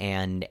field,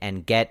 and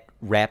get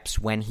reps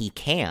when he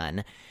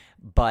can.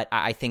 But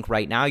I think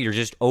right now you're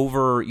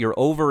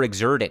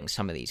overexerting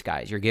some of these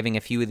guys. You're giving a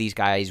few of these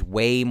guys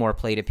way more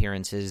plate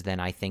appearances than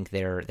I think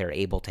they're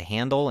able to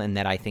handle, and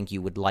that I think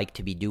you would like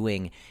to be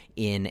doing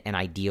in an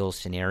ideal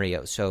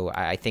scenario. So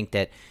I think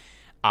that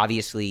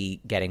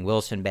Obviously, getting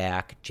Wilson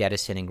back,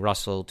 jettisoning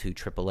Russell to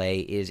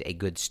AAA is a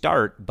good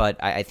start,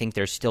 but I think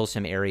there's still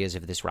some areas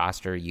of this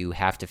roster you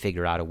have to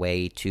figure out a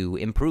way to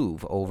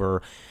improve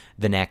over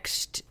the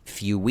next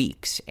few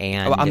weeks.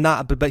 And I'm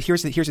not, but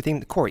here's the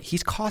thing, Corey.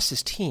 He's cost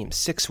his team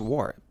 6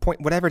 WAR,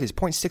 whatever it is,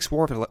 0.6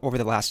 WAR over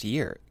the last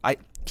year.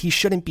 He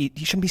shouldn't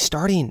be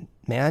starting,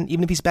 man.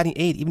 Even if he's batting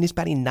 8th, even if he's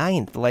batting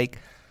 9th, like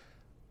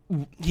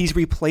he's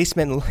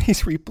replacement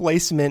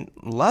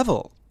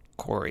level.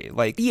 Corey,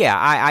 like, yeah,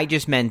 I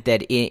just meant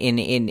that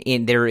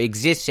in there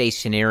exists a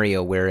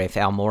scenario where if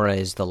Almora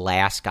is the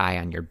last guy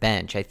on your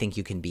bench, I think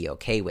you can be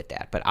okay with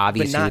that. But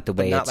obviously, with the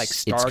way it's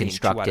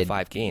constructed, 2 out of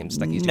 5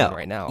 games like he's doing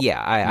right now. Yeah,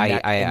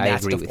 I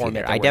agree with you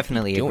there. I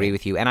definitely agree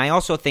with you, and I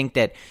also think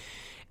that.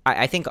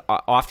 I think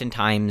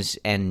oftentimes,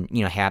 and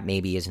Happ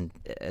maybe isn't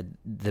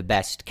the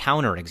best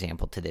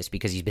counterexample to this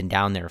because he's been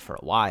down there for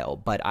a while,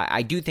 but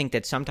I do think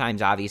that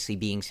sometimes obviously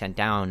being sent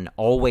down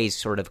always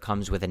sort of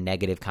comes with a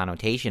negative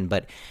connotation,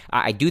 but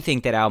I do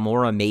think that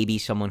Almora may be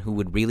someone who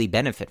would really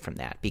benefit from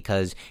that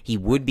because he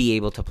would be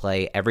able to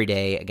play every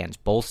day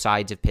against both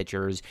sides of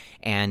pitchers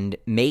and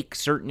make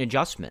certain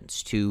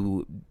adjustments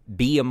to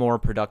be a more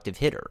productive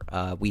hitter.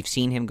 We've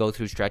seen him go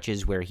through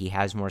stretches where he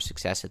has more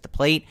success at the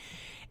plate,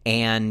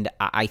 and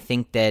I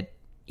think that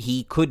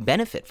he could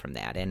benefit from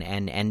that and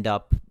end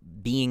up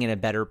being in a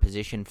better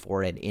position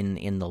for it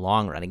in the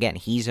long run. Again,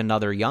 he's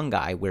another young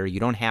guy where you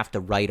don't have to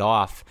write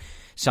off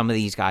some of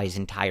these guys'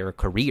 entire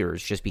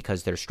careers just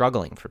because they're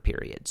struggling for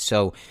periods.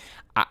 So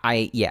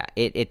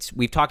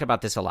we've talked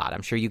about this a lot.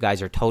 I'm sure you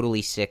guys are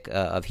totally sick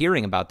of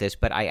hearing about this,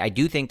 but I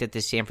do think that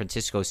this San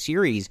Francisco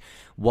series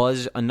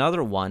was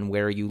another one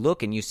where you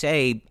look and you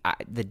say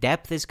the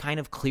depth is kind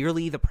of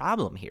clearly the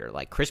problem here.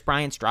 Like Chris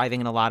Bryant's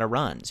driving in a lot of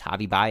runs.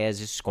 Javi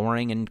Baez is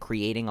scoring and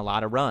creating a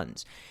lot of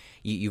runs.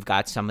 You've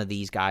got some of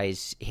these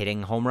guys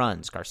hitting home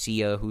runs.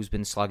 Garcia, who's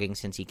been slugging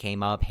since he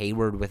came up.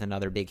 Hayward with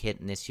another big hit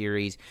in this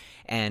series.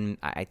 And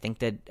I think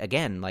that,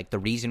 again, like the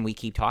reason we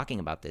keep talking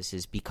about this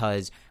is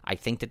because I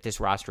think that this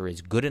roster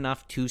is good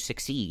enough to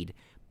succeed,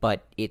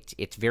 but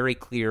it's very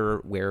clear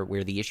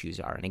where the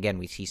issues are. And again,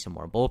 we see some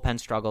more bullpen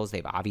struggles.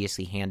 They've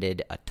obviously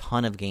handed a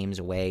ton of games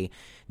away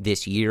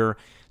this year.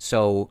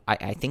 So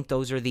I think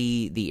those are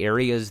the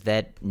areas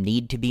that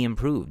need to be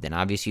improved. And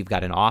obviously you've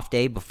got an off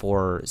day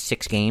before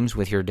 6 games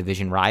with your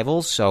division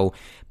rivals. So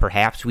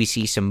perhaps we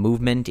see some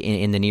movement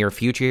in the near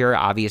future here.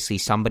 Obviously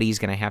somebody's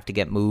going to have to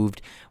get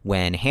moved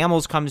when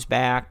Hamels comes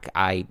back.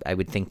 I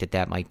would think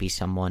that might be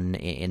someone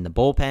in the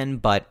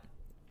bullpen, but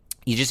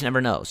you just never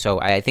know. So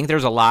I think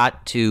there's a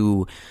lot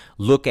to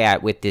look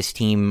at with this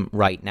team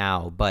right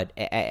now. But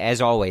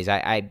as always,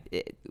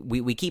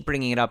 we keep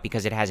bringing it up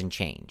because it hasn't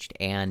changed.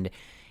 And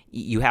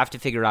you have to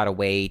figure out a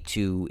way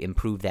to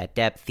improve that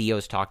depth.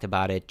 Theo's talked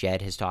about it.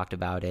 Jed has talked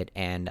about it.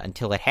 And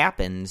until it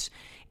happens,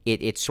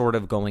 it's sort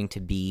of going to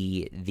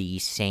be the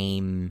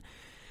same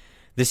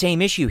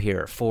issue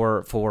here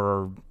for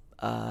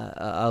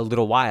a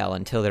little while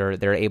until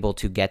they're able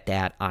to get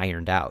that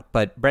ironed out.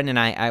 But Brendan,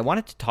 I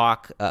wanted to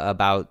talk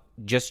about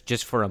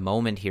just for a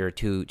moment here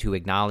to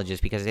acknowledge this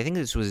because I think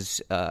this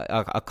was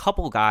a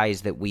couple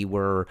guys that we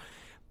were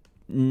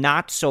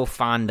not so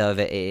fond of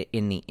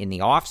in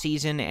the off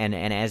season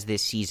and as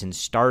this season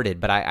started,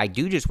 but I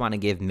do just want to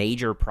give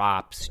major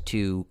props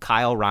to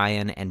Kyle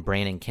Ryan and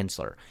Brandon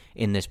Kinsler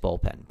in this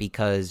bullpen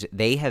because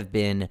they have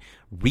been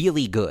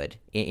really good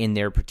in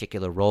their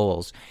particular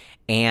roles.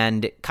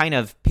 And kind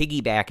of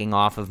piggybacking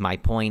off of my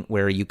point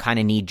where you kind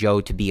of need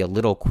Joe to be a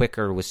little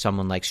quicker with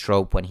someone like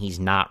Strop when he's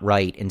not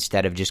right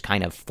instead of just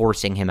kind of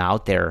forcing him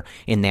out there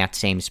in that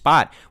same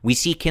spot. We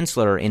see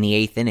Kinsler in the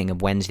 8th inning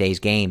of Wednesday's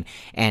game,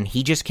 and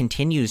he just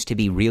continues to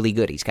be really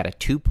good. He's got a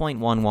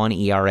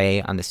 2.11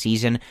 ERA on the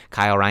season.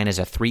 Kyle Ryan has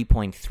a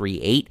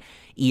 3.38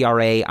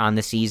 ERA on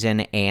the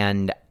season,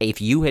 and if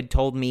you had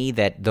told me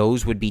that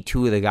those would be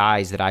 2 of the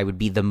guys that I would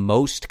be the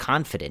most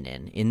confident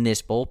in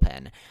this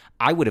bullpen,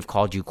 I would have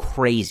called you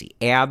crazy,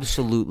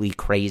 absolutely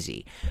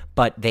crazy.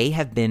 But they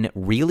have been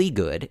really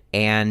good,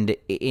 and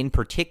in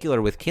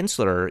particular with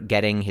Kinsler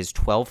getting his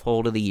 12th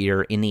hold of the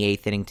year in the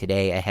 8th inning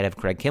today ahead of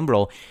Craig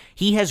Kimbrell,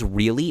 he has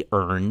really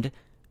earned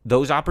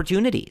those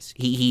opportunities.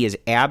 He has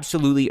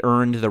absolutely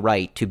earned the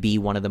right to be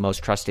one of the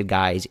most trusted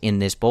guys in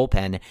this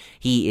bullpen.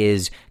 He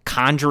is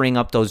conjuring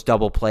up those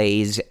double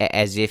plays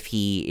as if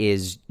he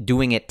is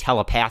doing it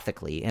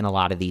telepathically in a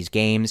lot of these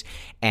games,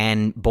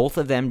 and both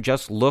of them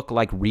just look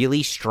like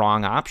really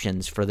strong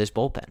options for this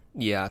bullpen.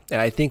 Yeah, and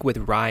I think with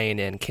Ryan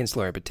and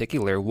Kinsler in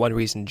particular, one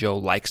reason Joe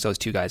likes those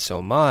 2 guys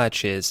so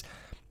much is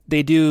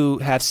they do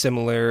have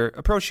similar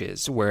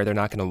approaches where they're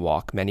not going to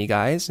walk many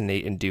guys and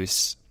they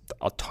induce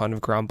a ton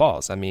of ground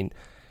balls. I mean,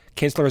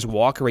 Kinsler's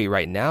walk rate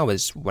right now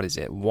is,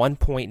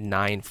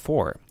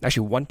 1.94.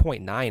 Actually,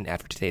 1.9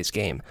 after today's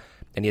game.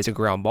 And he has a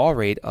ground ball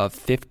rate of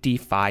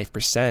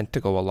 55% to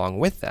go along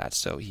with that.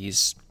 So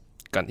he's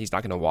he's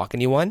not going to walk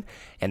anyone,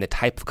 and the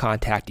type of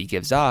contact he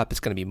gives up is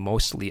going to be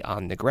mostly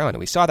on the ground. And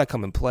we saw that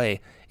come in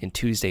play in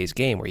Tuesday's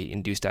game where he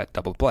induced that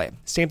double play.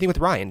 Same thing with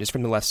Ryan, just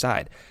from the left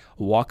side.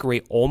 Walk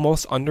rate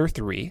almost under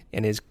 3,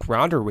 and his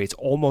grounder rate's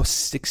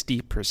almost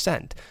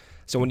 60%.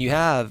 So when you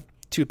have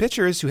two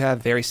pitchers who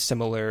have very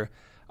similar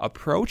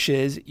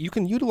approaches, you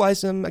can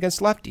utilize them against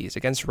lefties,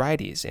 against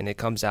righties, and it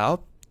comes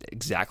out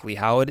exactly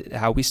how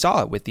we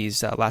saw it with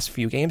these last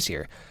few games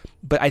here.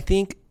 But I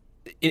think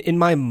in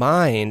my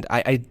mind,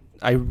 I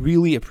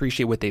really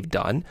appreciate what they've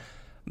done.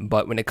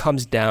 But when it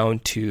comes down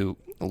to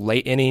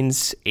late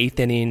innings, 8th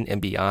inning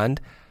and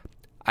beyond,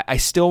 I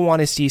still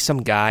want to see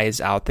some guys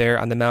out there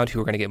on the mound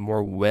who are going to get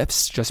more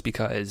whiffs, just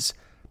because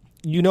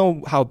you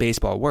know how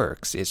baseball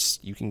works.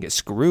 You can get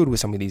screwed with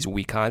some of these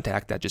weak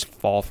contact that just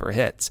fall for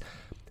hits.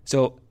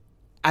 So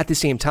at the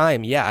same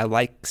time, yeah, I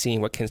like seeing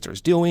what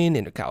Kinsler's doing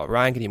and Kyle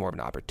Ryan getting more of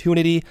an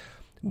opportunity,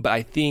 but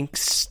I think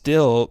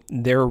still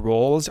their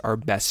roles are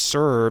best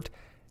served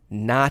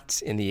not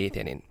in the 8th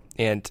inning.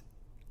 And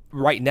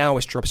right now,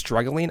 with Strop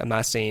struggling, I'm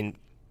not saying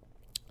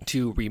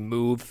to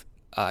remove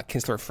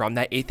Kinsler from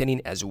that 8th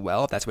inning as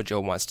well, if that's what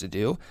Joe wants to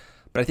do.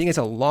 But I think it's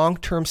a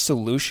long-term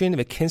solution.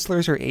 If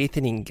Kinsler's our 8th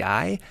inning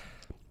guy,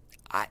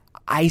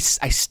 I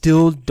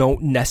still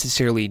don't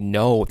necessarily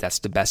know if that's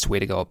the best way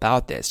to go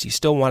about this. You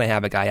still want to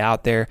have a guy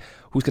out there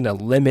who's going to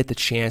limit the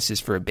chances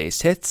for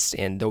base hits,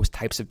 and those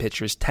types of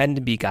pitchers tend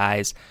to be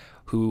guys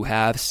who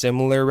have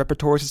similar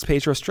repertoires as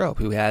Pedro Strop,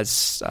 who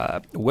has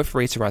whiff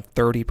rates around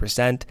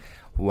 30%,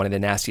 one of the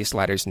nastiest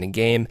sliders in the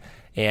game.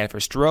 And for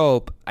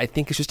Strop, I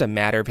think it's just a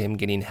matter of him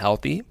getting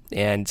healthy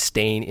and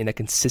staying in a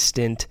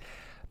consistent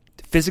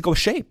physical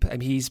shape. I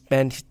mean, he's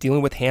been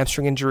dealing with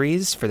hamstring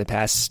injuries for the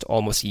past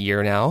almost a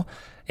year now,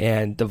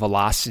 and the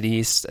velocity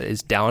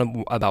is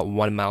down about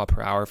 1 mile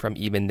per hour from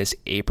even this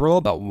April,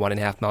 about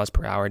 1.5 miles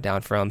per hour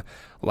down from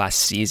last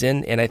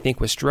season. And I think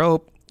with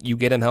Strop, you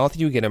get him healthy,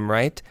 you get him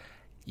right.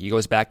 He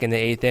goes back in the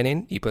 8th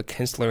inning. You put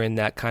Kinsler in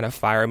that kind of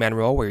fireman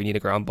role where you need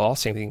a ground ball.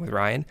 Same thing with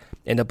Ryan.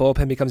 And the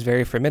bullpen becomes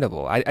very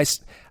formidable.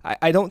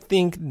 I don't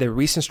think the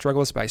recent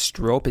struggles by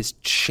Strop is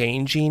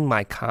changing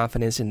my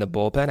confidence in the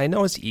bullpen. I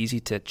know it's easy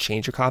to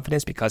change your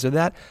confidence because of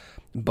that,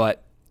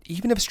 but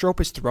even if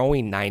Strop is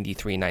throwing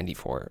 93,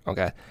 94,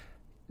 okay,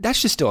 that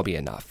should still be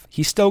enough.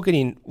 He's still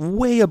getting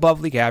way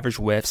above league average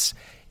whiffs,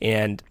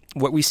 and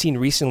what we've seen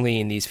recently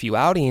in these few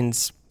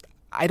outings,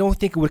 I don't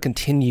think it would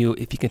continue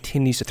if he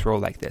continues to throw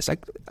like this.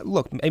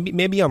 Look,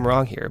 maybe I'm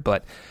wrong here,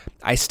 but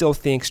I still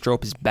think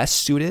Strop is best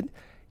suited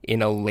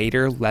in a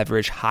later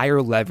leverage,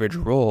 higher leverage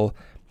role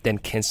than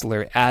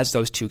Kinsler as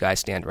those two guys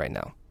stand right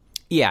now.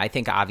 Yeah, I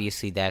think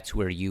obviously that's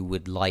where you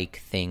would like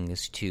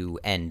things to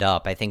end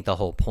up. I think the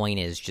whole point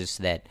is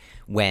just that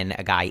when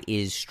a guy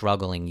is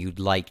struggling, you'd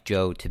like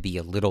Joe to be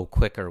a little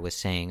quicker with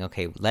saying,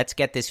 okay, let's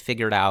get this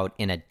figured out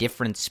in a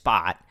different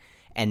spot,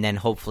 and then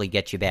hopefully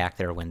get you back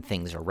there when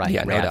things are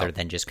right, rather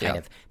than just kind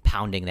of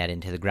pounding that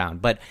into the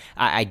ground. But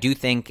I do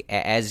think,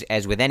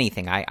 as with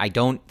anything, I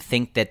don't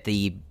think that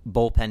the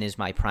bullpen is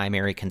my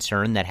primary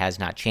concern. That has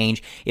not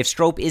changed. If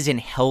Strop isn't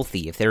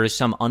healthy, if there is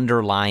some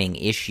underlying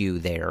issue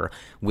there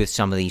with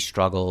some of these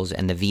struggles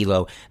and the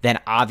velo, then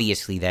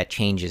obviously that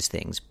changes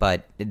things.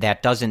 But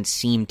that doesn't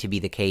seem to be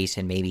the case,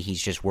 and maybe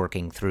he's just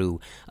working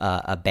through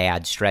a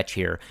bad stretch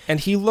here.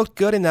 And he looked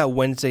good in that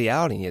Wednesday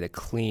outing. He had a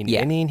clean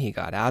inning. He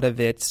got out of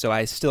it. So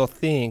I still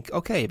think,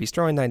 okay, if he's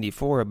throwing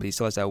 94, but he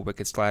still has that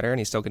wicked slider and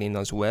he's still getting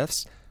those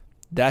whiffs,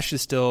 that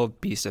should still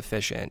be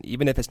sufficient.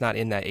 Even if it's not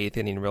in that 8th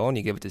inning role and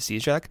you give it to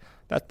Cishek,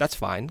 that's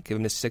fine. Give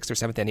him the 6th or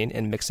 7th inning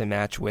and mix and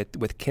match with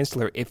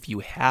Kinsler if you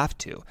have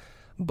to.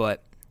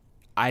 But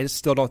I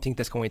still don't think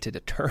that's going to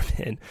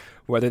determine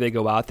whether they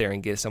go out there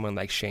and get someone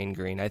like Shane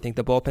Green. I think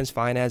the bullpen's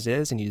fine as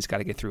is, and you just got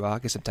to get through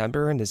August,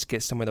 September, and just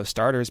get some of those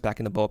starters back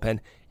in the bullpen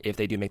if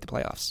they do make the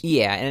playoffs.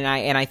 Yeah,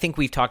 and I think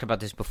we've talked about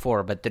this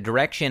before, but the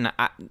direction,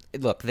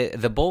 look,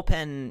 the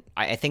bullpen,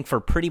 I think for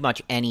pretty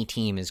much any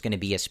team is going to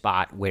be a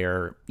spot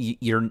where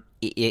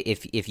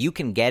if you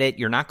can get it,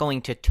 you're not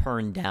going to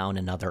turn down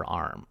another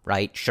arm,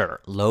 right?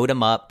 Sure, load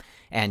them up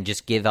and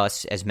just give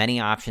us as many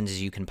options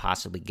as you can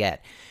possibly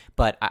get.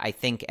 But I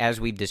think,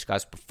 as we've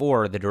discussed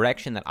before, the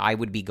direction that I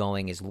would be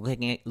going is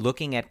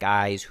looking at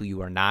guys who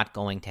you are not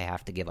going to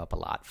have to give up a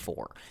lot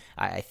for.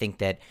 I think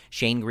that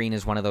Shane Green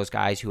is one of those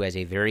guys who has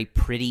a very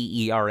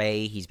pretty ERA.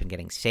 He's been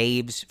getting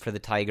saves for the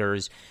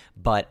Tigers,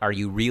 but are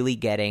you really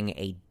getting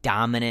a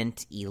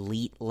dominant,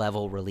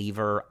 elite-level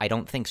reliever? I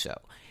don't think so.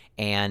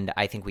 And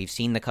I think we've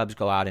seen the Cubs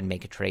go out and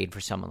make a trade for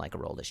someone like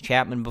Aroldis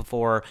Chapman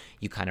before.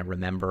 You kind of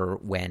remember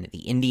when the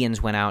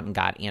Indians went out and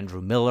got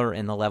Andrew Miller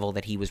in the level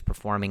that he was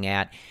performing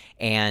at.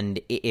 And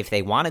if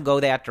they want to go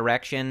that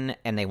direction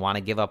and they want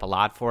to give up a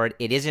lot for it,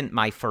 it isn't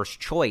my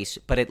first choice,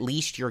 but at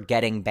least you're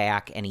getting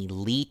back an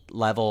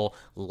elite-level,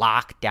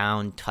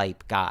 lockdown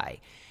type guy.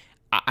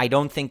 I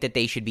don't think that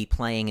they should be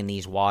playing in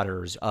these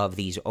waters of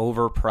these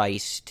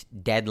overpriced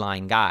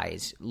deadline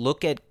guys.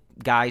 Look at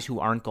guys who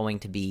aren't going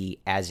to be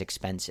as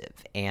expensive.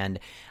 And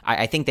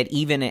I think that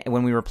even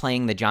when we were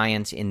playing the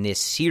Giants in this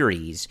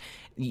series,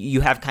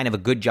 you have kind of a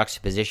good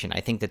juxtaposition.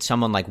 I think that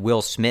someone like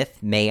Will Smith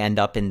may end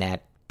up in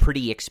that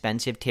pretty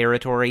expensive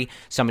territory.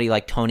 Somebody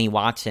like Tony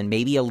Watson,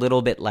 maybe a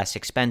little bit less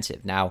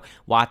expensive. Now,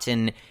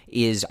 Watson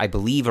is, I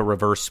believe, a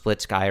reverse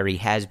splits guy, or he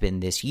has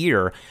been this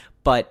year.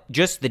 But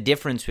just the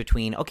difference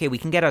between, okay, we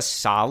can get a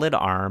solid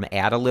arm,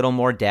 add a little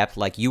more depth,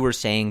 like you were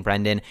saying,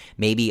 Brendan,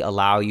 maybe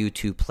allow you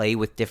to play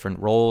with different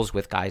roles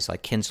with guys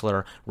like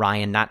Kinsler,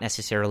 Ryan, not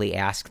necessarily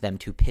ask them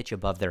to pitch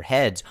above their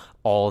heads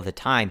all the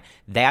time.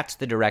 That's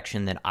the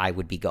direction that I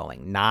would be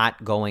going,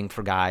 not going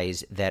for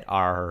guys that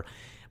are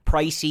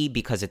pricey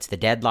because it's the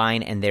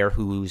deadline and they're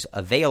who's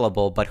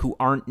available, but who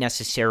aren't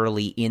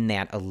necessarily in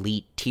that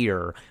elite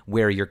tier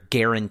where you're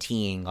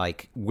guaranteeing,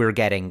 like, we're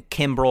getting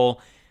Kimbrel,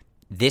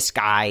 this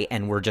guy,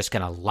 and we're just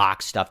going to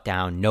lock stuff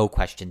down, no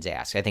questions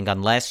asked. I think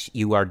unless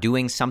you are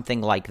doing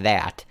something like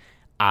that,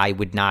 I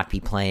would not be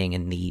playing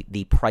in the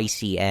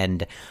pricey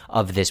end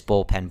of this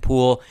bullpen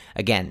pool.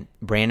 Again,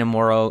 Brandon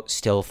Morrow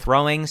still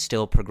throwing,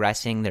 still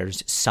progressing.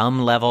 There's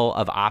some level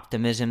of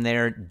optimism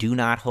there. Do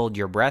not hold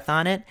your breath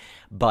on it.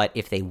 But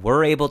if they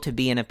were able to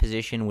be in a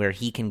position where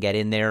he can get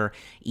in there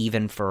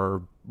even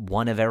for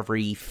one of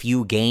every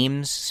few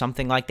games,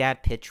 something like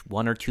that, pitch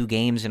 1 or 2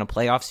 games in a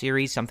playoff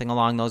series, something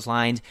along those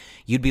lines,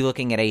 you'd be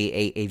looking at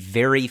a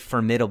very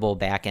formidable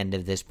back end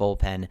of this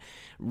bullpen.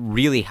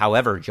 Really,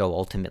 however Joe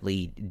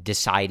ultimately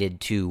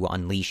decided to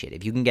unleash it.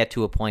 If you can get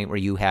to a point where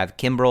you have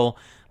Kimbrel,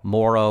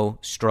 Morrow,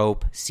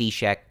 Strop,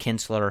 Cishek,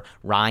 Kinsler,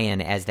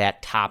 Ryan as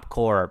that top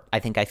core, I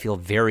think I feel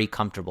very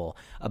comfortable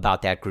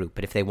about that group.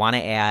 But if they want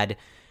to add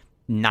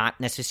not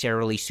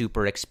necessarily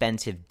super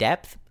expensive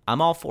depth, I'm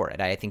all for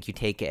it. I think you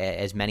take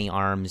as many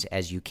arms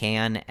as you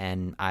can,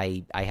 and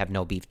I have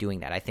no beef doing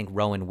that. I think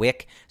Rowan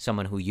Wick,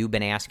 someone who you've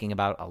been asking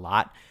about a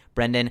lot,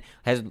 Brendan,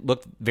 has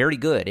looked very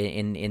good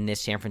in this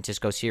San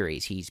Francisco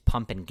series. He's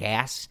pumping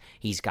gas.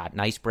 He's got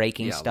nice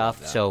breaking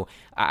stuff. So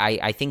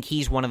I think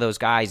he's one of those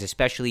guys,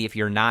 especially if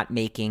you're not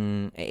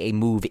making a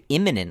move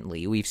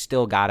imminently. We've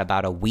still got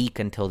about a week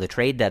until the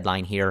trade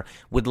deadline here.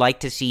 Would like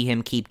to see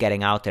him keep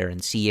getting out there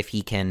and see if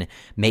he can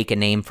make a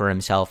name for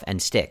himself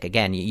and stick.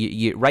 Again,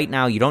 you right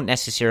now you don't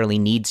necessarily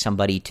need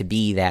somebody to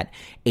be that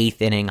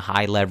 8th inning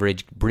high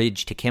leverage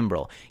bridge to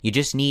Kimbrel. You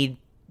just need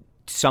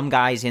some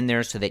guys in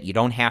there so that you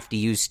don't have to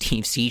use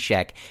Steve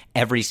Cishek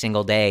every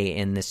single day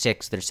in the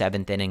 6th or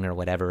 7th inning or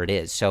whatever it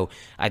is. So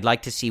I'd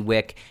like to see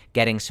Wick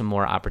getting some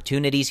more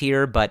opportunities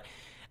here. But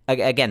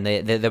again,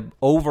 the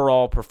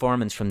overall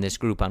performance from this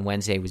group on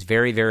Wednesday was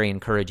very, very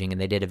encouraging, and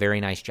they did a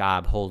very nice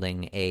job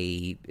holding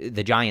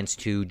the Giants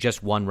to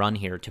just 1 run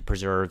here to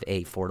preserve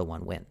a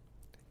 4-1 win.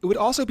 It would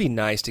also be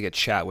nice to get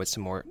Chatwood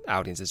some more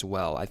outings as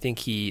well. I think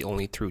he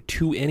only threw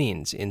 2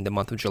 innings in the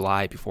month of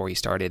July before he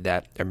started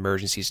that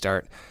emergency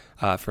start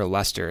for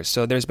Leicester.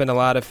 So there's been a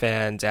lot of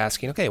fans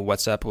asking, okay,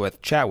 what's up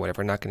with Chatwood? If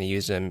we're not going to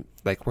use him,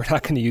 like we're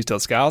not going to use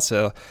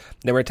Descalso,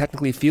 then we're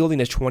technically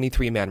fielding a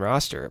 23-man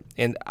roster.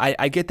 And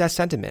I get that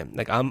sentiment.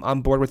 Like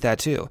I'm bored with that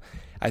too.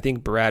 I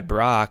think Brad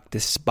Brock,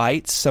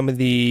 despite some of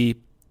the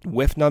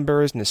whiff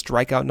numbers and the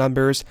strikeout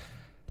numbers,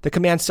 the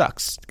command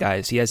sucks,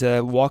 guys. He has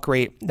a walk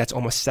rate that's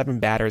almost 7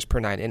 batters per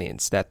 9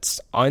 innings. That's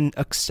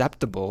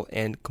unacceptable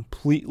and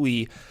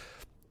completely,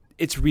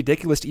 it's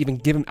ridiculous to even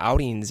give him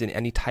outings in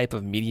any type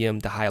of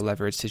medium to high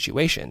leverage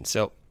situation.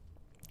 So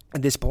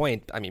at this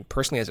point, I mean,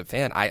 personally as a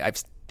fan, I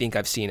think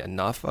I've seen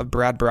enough of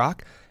Brad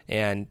Brock.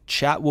 And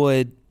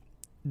Chatwood,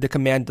 the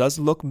command does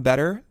look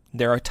better.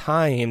 There are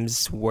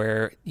times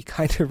where he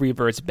kind of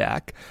reverts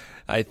back,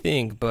 I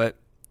think, but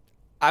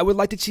I would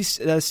like to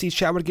see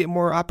Chatwood get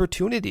more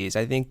opportunities.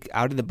 I think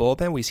out of the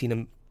bullpen, we've seen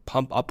him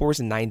pump upwards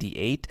in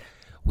 98.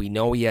 We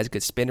know he has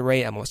good spin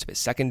rate on most of his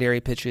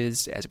secondary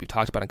pitches, as we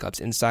talked about on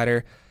Cubs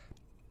Insider.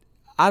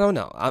 I don't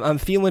know. I'm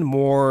feeling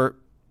more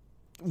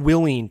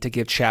willing to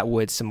give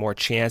Chatwood some more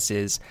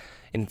chances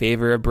in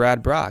favor of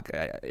Brad Brock.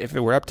 If it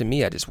were up to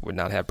me, I just would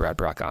not have Brad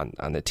Brock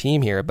on the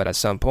team here. But at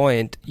some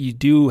point, you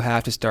do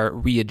have to start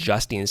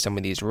readjusting some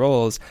of these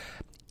roles,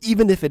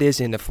 even if it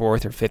is in the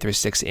 4th or 5th or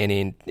 6th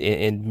inning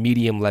in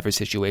medium leverage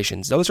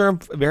situations. Those are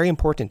very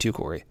important too,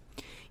 Corey.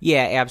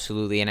 Yeah,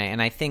 absolutely.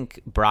 And I think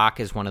Brock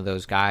is one of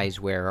those guys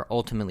where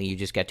ultimately you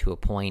just get to a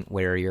point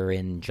where you're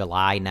in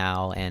July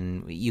now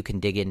and you can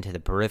dig into the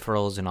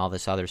peripherals and all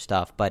this other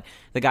stuff, but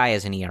the guy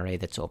has an ERA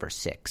that's over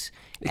 6.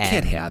 It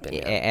can't happen.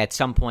 Yeah. At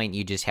some point,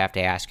 you just have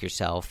to ask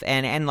yourself,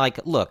 and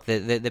like, look,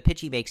 the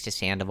pitch he makes to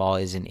Sandoval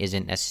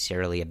isn't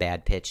necessarily a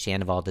bad pitch.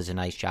 Sandoval does a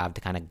nice job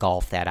to kind of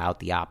golf that out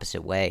the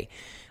opposite way.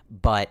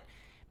 But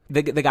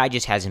the guy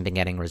just hasn't been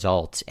getting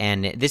results.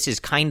 And this is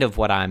kind of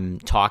what I'm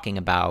talking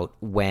about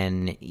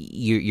when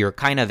you're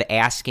kind of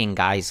asking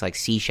guys like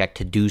Cishek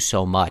to do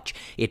so much.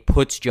 It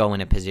puts Joe in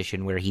a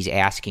position where he's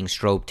asking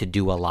Strop to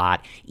do a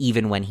lot,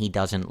 even when he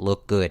doesn't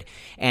look good.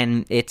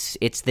 And it's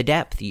the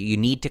depth. You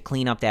need to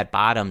clean up that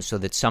bottom so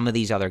that some of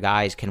these other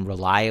guys can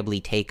reliably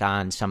take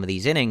on some of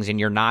these innings, and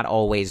you're not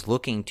always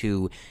looking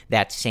to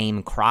that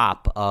same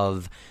crop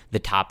of the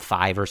top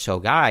 5 or so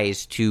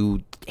guys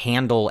to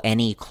handle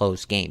any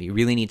close game. You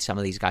really need need some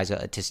of these guys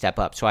to step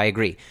up. So I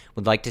agree.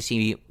 Would like to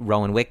see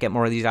Rowan Wick get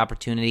more of these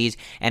opportunities,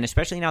 and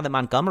especially now that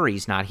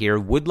Montgomery's not here,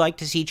 would like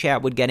to see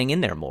Chatwood getting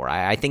in there more.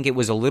 I think it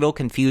was a little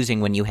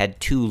confusing when you had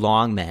two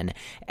long men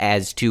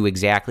as to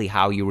exactly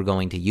how you were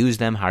going to use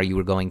them, how you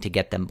were going to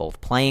get them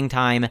both playing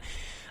time.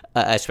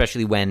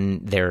 Especially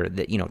when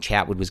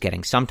Chatwood was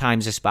getting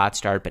sometimes a spot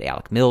start, but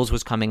Alec Mills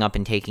was coming up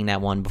and taking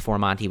that one before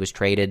Monty was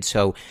traded.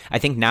 So I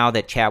think now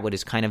that Chatwood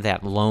is kind of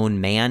that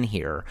lone man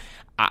here,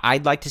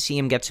 I'd like to see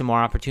him get some more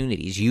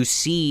opportunities. You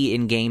see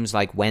in games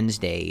like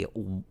Wednesday,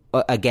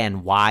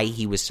 again, why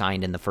he was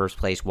signed in the first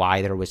place,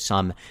 why there was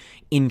some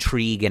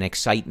intrigue and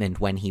excitement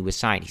when he was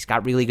signed. He's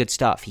got really good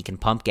stuff. He can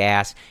pump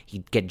gas.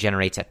 He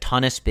generates a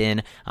ton of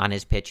spin on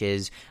his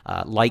pitches.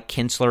 Like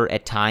Kinsler,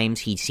 at times,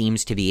 he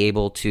seems to be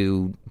able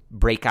to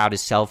break out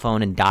his cell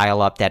phone and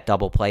dial up that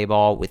double play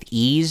ball with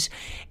ease.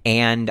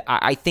 And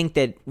I think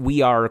that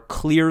we are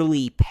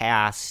clearly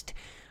past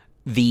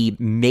the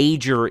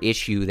major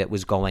issue that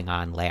was going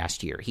on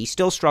last year. He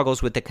still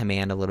struggles with the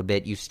command a little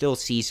bit. You still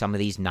see some of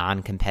these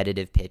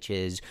non-competitive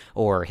pitches,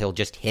 or he'll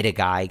just hit a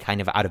guy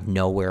kind of out of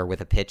nowhere with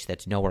a pitch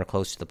that's nowhere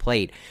close to the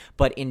plate.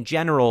 But in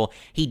general,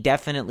 he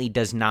definitely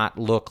does not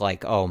look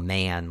like, oh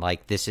man,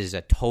 like this is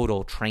a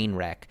total train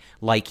wreck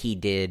like he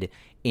did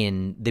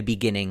in the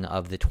beginning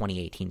of the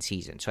 2018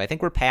 season. So I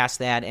think we're past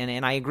that,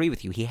 and I agree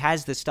with you. He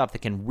has the stuff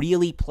that can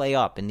really play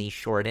up in these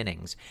short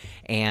innings,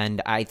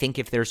 and I think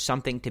if there's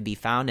something to be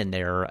found in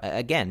there,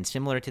 again,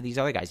 similar to these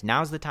other guys,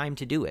 now's the time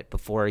to do it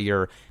before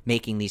you're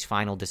making these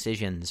final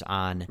decisions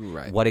on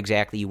what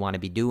exactly you want to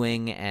be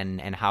doing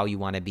and how you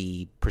want to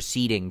be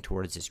proceeding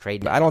towards this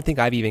trade. I don't think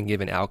I've even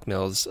given Alec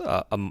Mills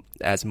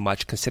as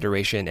much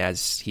consideration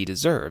as he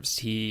deserves.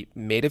 He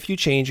made a few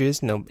changes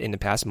in the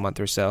past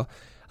month or so.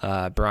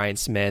 Brian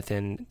Smith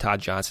and Todd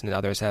Johnson and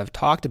others have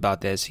talked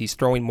about this. He's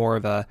throwing more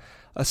of a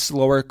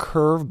slower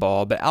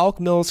curveball, but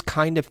Alec Mills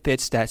kind of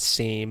fits that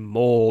same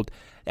mold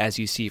as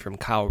you see from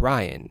Kyle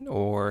Ryan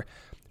or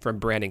from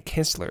Brandon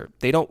Kinsler.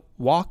 They don't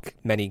walk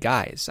many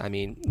guys. I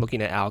mean,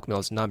 looking at Alec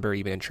Mills' number,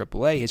 even in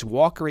AAA, his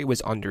walk rate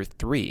was under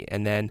 3.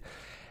 And then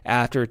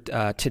after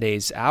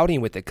today's outing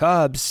with the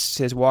Cubs,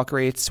 his walk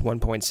rate's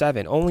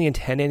 1.7, only in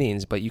 10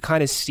 innings, but you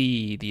kind of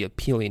see the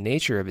appealing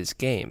nature of his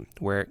game,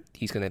 where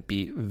he's going to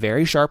be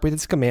very sharp with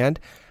his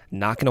command,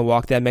 not going to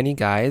walk that many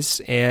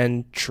guys,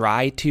 and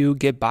try to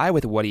get by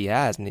with what he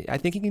has. And I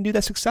think he can do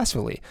that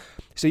successfully.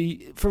 So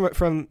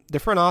from the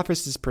front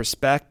office's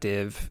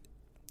perspective,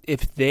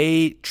 if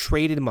they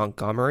traded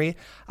Montgomery,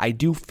 I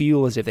do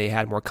feel as if they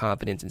had more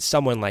confidence in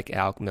someone like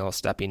Alec Mills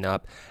stepping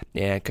up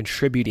and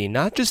contributing,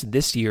 not just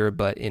this year,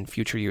 but in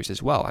future years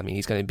as well. I mean,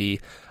 he's going to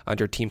be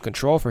under team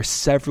control for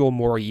several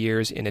more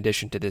years in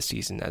addition to this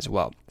season as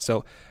well.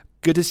 So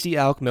good to see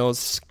Alec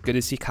Mills, good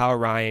to see Kyle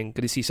Ryan,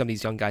 good to see some of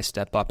these young guys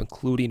step up,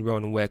 including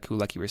Rowan Wick, who,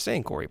 like you were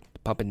saying, Corey,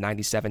 pumping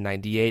 97,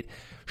 98,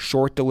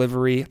 short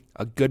delivery,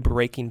 a good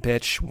breaking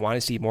pitch. Want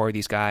to see more of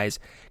these guys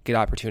get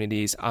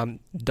opportunities. I'm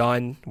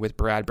done with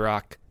Brad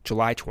Brock.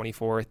 July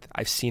 24th,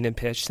 I've seen him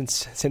pitch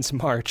since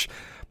March.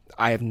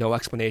 I have no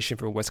explanation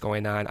for what's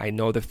going on. I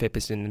know the FIP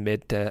is in the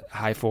mid to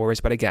high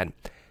 4s, but again,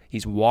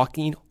 he's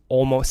walking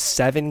almost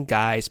 7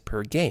 guys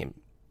per game.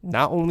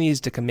 Not only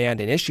is the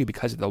command an issue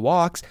because of the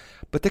walks,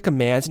 but the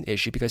command's an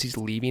issue because he's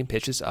leaving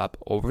pitches up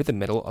over the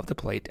middle of the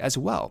plate as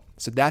well.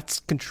 So that's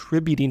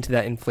contributing to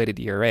that inflated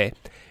ERA,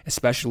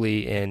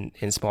 especially in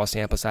small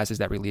sample sizes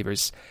that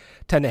relievers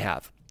tend to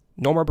have.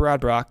 No more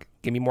Brad Brock.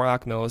 Give me more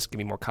Alec Mills. Give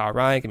me more Kyle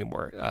Ryan. Give me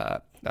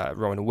more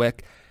Rowan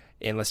Wick.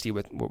 And let's see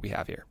what we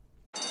have here.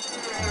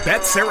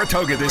 Bet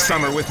Saratoga this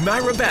summer with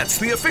Naira Bets,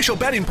 the official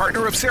betting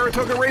partner of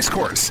Saratoga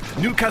Racecourse.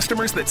 New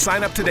customers that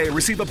sign up today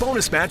receive a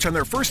bonus match on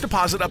their first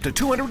deposit up to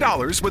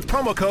 $200 with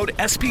promo code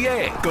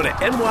SPA. Go to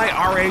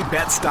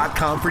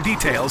nyrabets.com for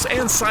details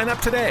and sign up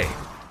today.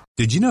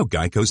 Did you know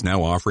Geico's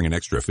now offering an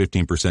extra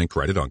 15%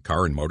 credit on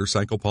car and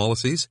motorcycle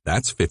policies?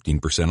 That's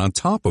 15% on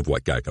top of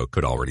what Geico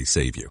could already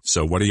save you.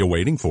 So what are you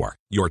waiting for?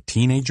 Your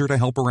teenager to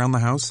help around the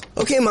house?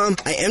 Okay, Mom,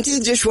 I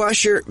emptied the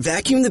dishwasher,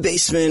 vacuumed the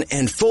basement,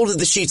 and folded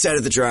the sheets out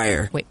of the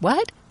dryer. Wait,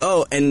 what?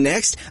 Oh, and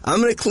next,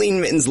 I'm going to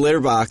clean Mitten's litter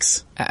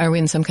box. Are we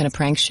in some kind of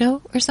prank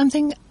show or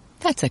something?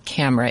 That's a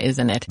camera,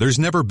 isn't it? There's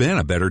never been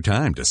a better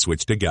time to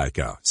switch to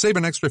Geico. Save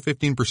an extra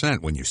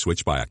 15% when you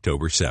switch by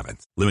October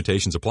 7th.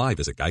 Limitations apply.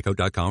 Visit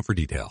geico.com for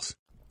details.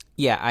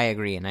 Yeah, I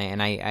agree, and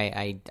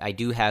I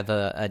do have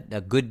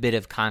a good bit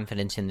of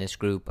confidence in this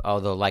group,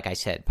 although, like I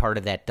said, part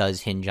of that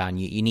does hinge on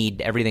you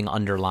need everything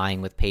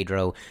underlying with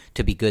Pedro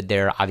to be good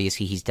there.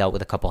 Obviously, he's dealt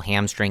with a couple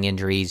hamstring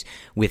injuries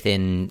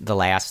within the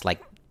last,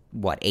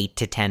 8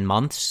 to 10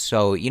 months.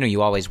 So,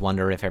 you always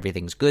wonder if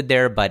everything's good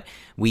there, but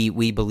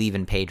we believe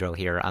in Pedro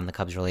here on the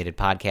Cubs-related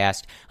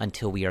podcast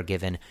until we are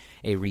given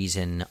a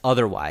reason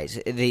otherwise.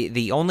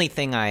 The only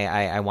thing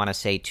I want to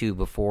say, too,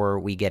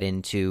 before we get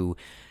into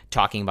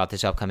talking about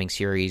this upcoming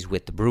series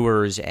with the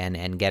Brewers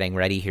and getting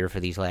ready here for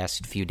these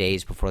last few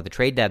days before the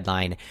trade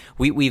deadline,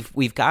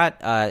 we've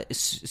got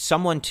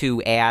someone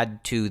to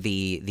add to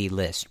the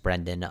list,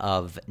 Brendan,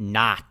 of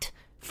not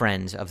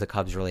friends of the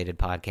Cubs-related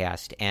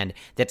podcast, and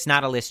that's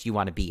not a list you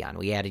want to be on.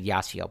 We added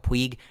Yasiel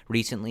Puig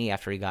recently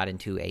after he got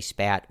into a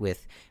spat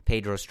with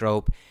Pedro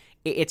Strop.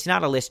 It's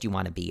not a list you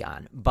want to be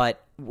on,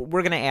 but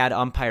we're going to add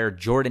umpire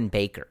Jordan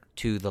Baker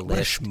to the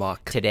list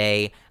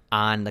today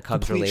on the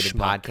Cubs-related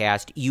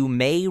podcast. You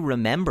may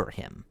remember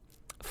him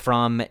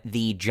from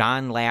the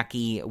John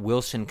Lackey,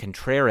 Wilson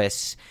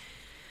Contreras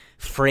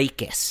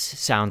fracas.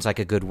 Sounds like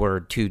a good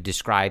word to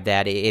describe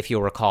that. If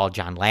you'll recall,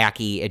 John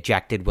Lackey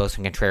ejected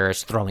Wilson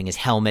Contreras, throwing his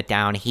helmet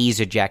down. He's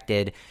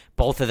ejected.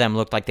 Both of them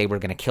looked like they were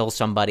going to kill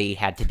somebody,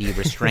 had to be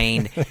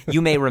restrained.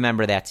 You may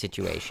remember that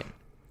situation.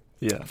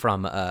 Yeah,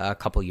 from a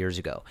couple years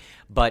ago.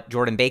 But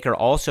Jordan Baker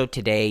also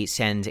today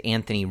sends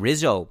Anthony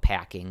Rizzo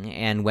packing,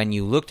 and when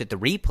you looked at the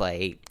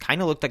replay,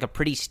 kind of looked like a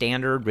pretty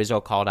standard.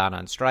 Rizzo called out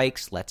on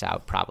strikes, lets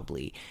out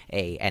probably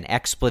an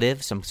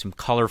expletive, some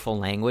colorful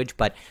language,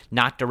 but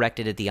not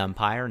directed at the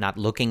umpire, not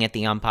looking at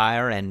the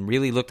umpire, and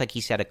really looked like he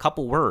said a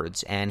couple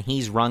words, and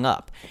he's rung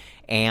up.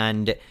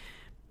 And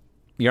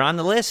you're on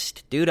the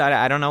list, dude.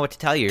 I don't know what to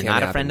tell you. You're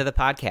not a friend of the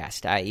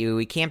podcast.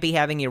 We can't be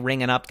having you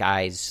ringing up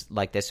guys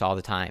like this all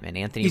the time. And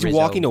He's Rizzo,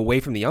 walking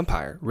away from the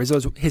umpire.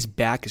 His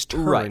back is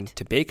turned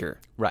to Baker.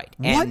 Right.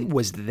 What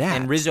was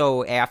that? And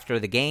Rizzo, after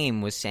the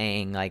game, was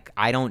saying, like,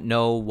 I don't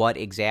know what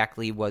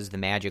exactly was the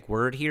magic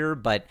word here,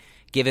 but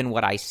given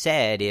what I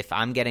said, if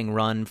I'm getting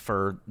run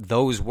for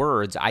those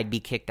words, I'd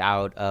be kicked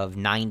out of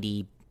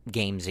 90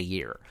 games a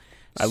year.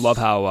 I love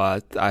how,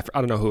 I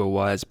don't know who it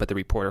was, but the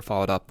reporter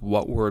followed up,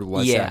 what word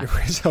was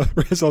that?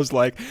 Rizzo's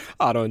like,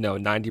 I don't know,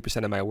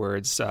 90% of my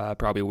words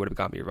probably would have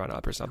got me run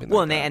up or something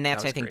like that. And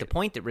that's, I think, the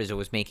point that Rizzo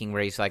was making,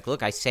 where he's like,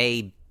 look, I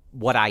say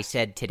what I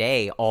said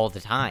today all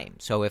the time.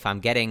 So if I'm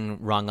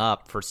getting rung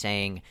up for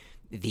saying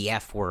the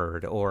F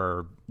word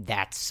or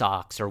that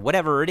sucks or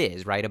whatever it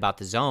is, right, about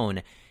the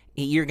zone,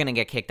 you're going to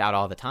get kicked out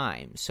all the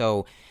time.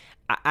 So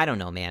I don't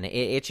know, man.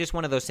 It's just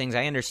one of those things.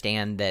 I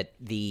understand that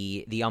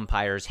the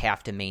umpires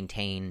have to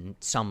maintain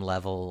some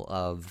level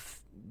of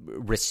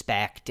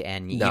respect,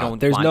 and you don't.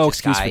 There's want no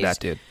just excuse guys for that,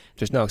 dude.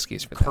 There's no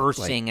excuse for that.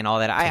 Cursing and all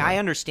that. I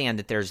understand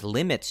that there's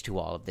limits to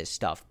all of this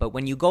stuff, but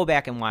when you go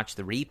back and watch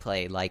the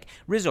replay, like,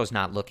 Rizzo's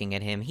not looking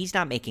at him. He's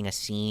not making a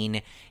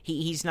scene.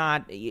 He's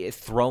not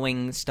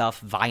throwing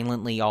stuff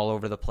violently all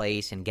over the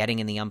place and getting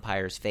in the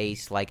umpire's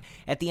face. Like,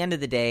 at the end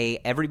of the day,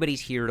 everybody's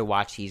here to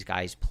watch these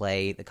guys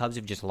play. The Cubs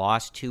have just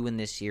lost 2 in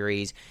this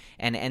series,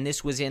 and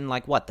this was in,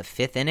 like, what, the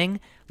 5th inning?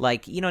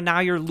 Like, now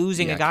you're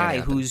losing a guy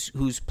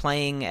who's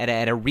playing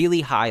at a really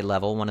high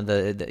level, one of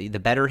the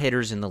better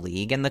hitters in the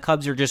league, and the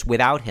Cubs are just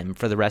without him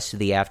for the rest of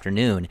the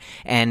afternoon.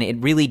 And it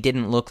really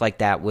didn't look like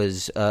that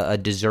was a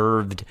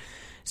deserved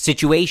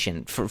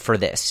situation for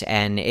this.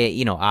 And,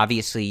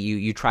 obviously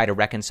you try to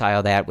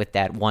reconcile that with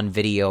that one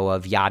video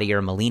of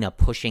Yadier Molina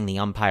pushing the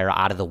umpire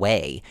out of the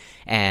way.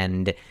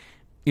 And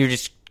you're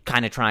just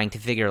kind of trying to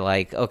figure,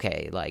 like,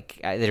 okay, like,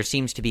 there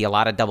seems to be a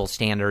lot of double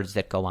standards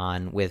that go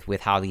on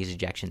with how these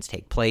ejections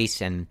take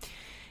place, and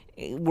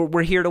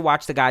we're here to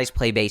watch the guys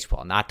play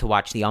baseball, not to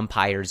watch the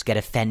umpires get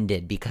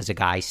offended because a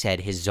guy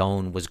said his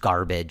zone was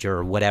garbage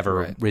or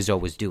whatever Rizzo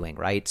was doing,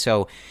 right?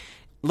 So,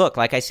 look,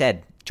 like I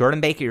said, Jordan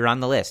Baker, you're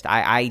on the list.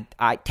 I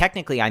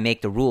technically I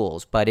make the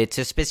rules, but it's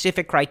a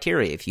specific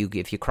criteria. If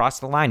you cross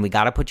the line, we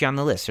got to put you on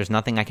the list. There's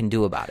nothing I can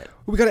do about it.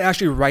 We got to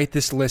actually write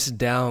this list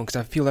down, because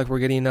I feel like we're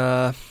getting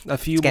a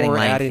few more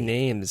added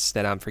names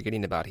that I'm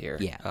forgetting about here.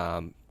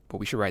 Yeah. But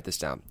we should write this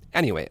down.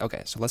 Anyway,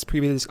 okay, so let's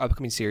preview this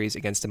upcoming series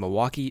against the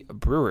Milwaukee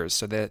Brewers.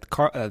 So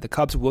the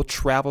Cubs will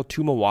travel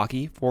to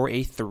Milwaukee for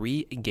a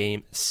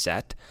 3-game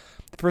set,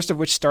 the first of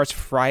which starts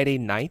Friday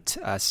night,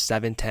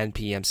 7:10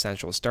 p.m.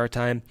 Central start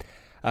time.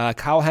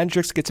 Kyle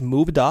Hendricks gets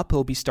moved up.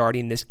 He'll be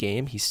starting this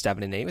game. He's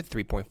 7-8 with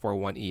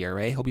 3.41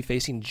 ERA. He'll be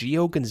facing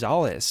Gio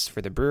Gonzalez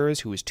for the Brewers,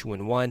 who is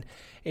 2-1,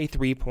 a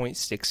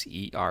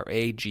 3.6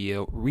 ERA.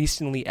 Gio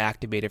recently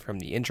activated from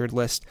the injured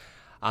list.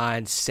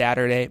 On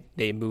Saturday,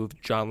 they moved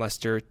John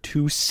Lester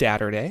to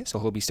Saturday, so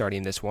he'll be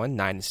starting this one,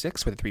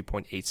 9-6 with a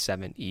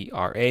 3.87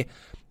 ERA.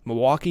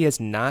 Milwaukee has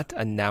not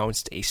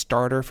announced a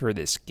starter for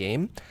this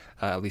game,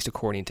 at least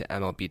according to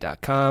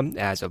MLB.com,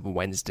 as of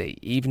Wednesday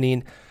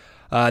evening.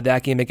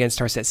 That game again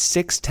starts at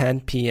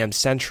 6:10 p.m.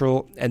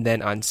 Central, and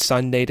then on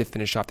Sunday to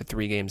finish off the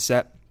 3-game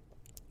set,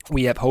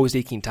 we have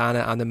Jose Quintana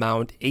on the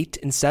mound,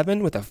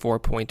 8-7 with a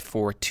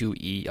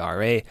 4.42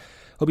 ERA.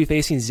 He'll be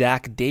facing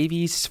Zach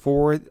Davies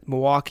for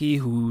Milwaukee,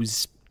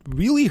 who's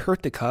really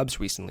hurt the Cubs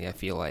recently, I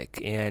feel like.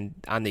 And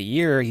on the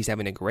year, he's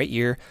having a great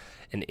year,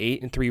 an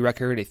 8-3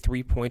 record, a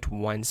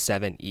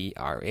 3.17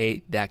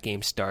 ERA. That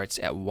game starts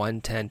at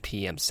 1:10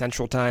 p.m.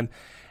 Central Time.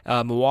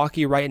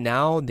 Milwaukee right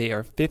now, they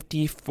are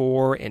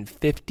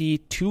 54-50,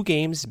 2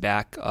 games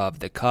back of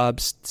the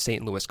Cubs.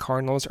 St. Louis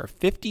Cardinals are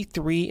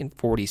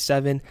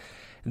 53-47.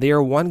 They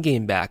are 1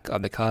 game back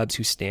of the Cubs,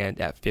 who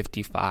stand at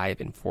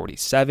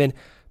 55-47.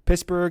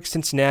 Pittsburgh,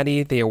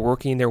 Cincinnati, they are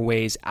working their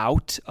ways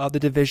out of the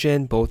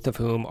division, both of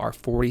whom are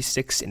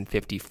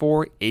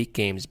 46-54, 8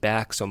 games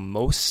back, so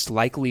most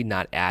likely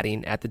not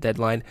adding at the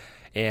deadline.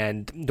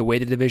 And the way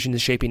the division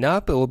is shaping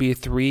up, it will be a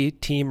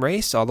 3-team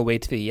race all the way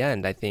to the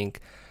end. I think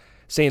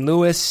St.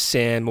 Louis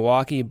and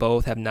Milwaukee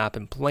both have not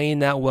been playing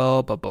that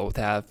well, but both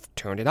have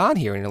turned it on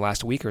here in the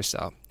last week or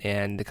so.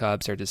 And the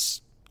Cubs are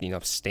just,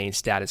 staying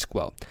status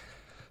quo.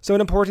 So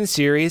an important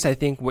series, I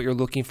think what you're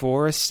looking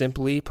for,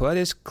 simply put,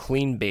 is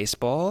clean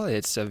baseball.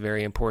 It's a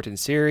very important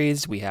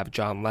series. We have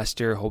John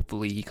Lester.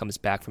 Hopefully he comes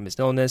back from his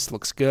illness,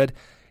 looks good.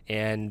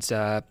 And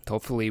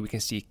hopefully we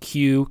can see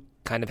Q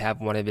kind of have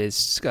one of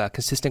his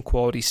consistent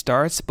quality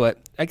starts. But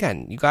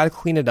again, you got to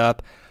clean it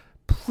up.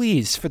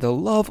 Please, for the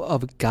love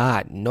of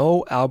God,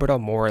 no Albert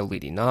Almora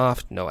leading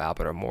off, no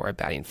Albert Almora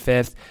batting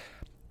fifth.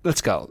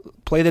 Let's go.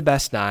 Play the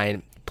best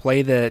 9.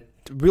 Play the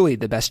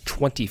best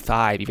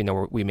 25, even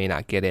though we may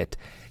not get it.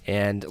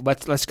 And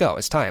let's go.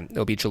 It's time.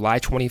 It'll be July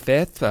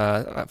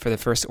 25th for the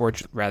first, or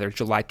rather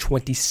July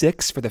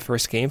 26th for the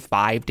first game,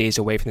 5 days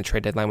away from the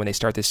trade deadline when they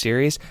start this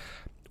series.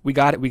 We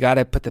got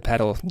to put the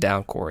pedal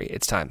down, Corey.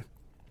 It's time.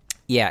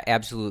 Yeah,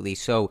 absolutely.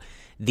 So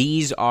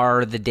these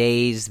are the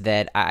days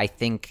that I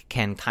think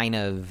can kind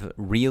of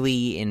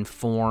really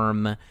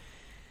inform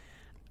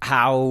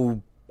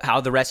how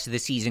the rest of the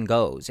season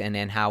goes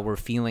and how we're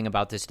feeling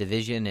about this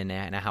division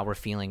and how we're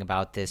feeling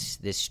about this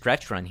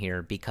stretch run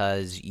here,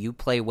 because you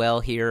play well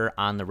here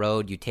on the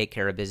road, you take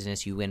care of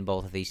business, you win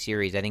both of these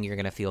series. I think you're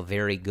going to feel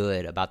very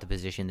good about the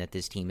position that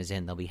this team is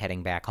in. They'll be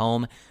heading back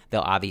home.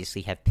 They'll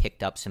obviously have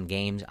picked up some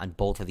games on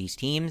both of these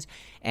teams,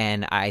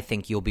 and I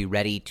think you'll be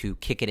ready to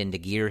kick it into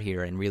gear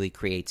here and really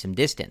create some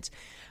distance.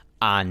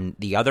 On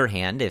the other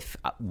hand, if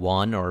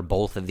one or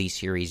both of these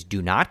series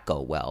do not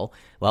go well,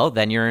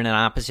 then you're in an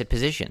opposite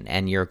position,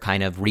 and you're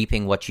kind of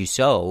reaping what you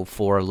sow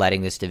for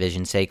letting this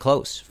division stay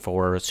close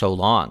for so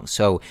long.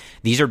 So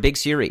these are big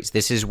series.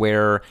 This is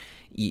where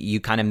you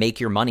kind of make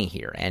your money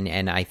here,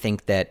 and I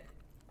think that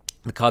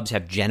the Cubs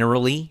have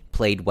generally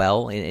played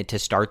well to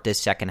start this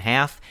second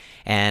half,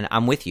 and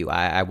I'm with you.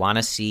 I want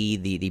to see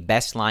the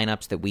best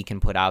lineups that we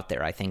can put out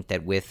there. I think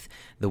that with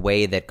the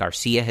way that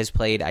Garcia has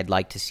played, I'd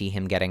like to see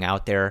him getting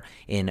out there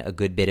in a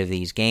good bit of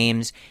these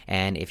games.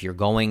 And if you're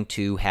going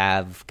to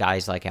have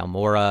guys like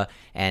Almora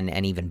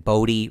and even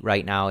Bodie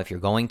right now, if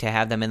you're going to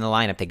have them in the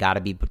lineup, they got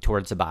to be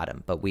towards the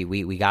bottom. But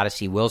we got to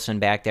see Wilson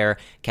back there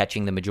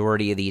catching the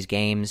majority of these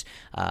games.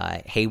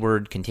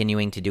 Hayward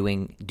continuing to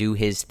do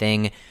his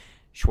thing.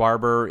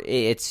 Schwarber,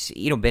 it's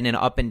been an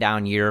up and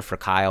down year for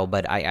Kyle,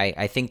 but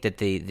I think that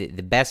the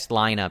best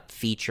lineup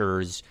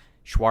features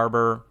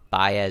Schwarber,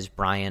 Baez,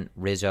 Bryant,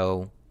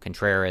 Rizzo,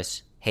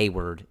 Contreras,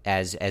 Hayward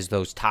as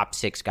those top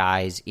 6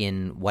 guys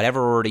in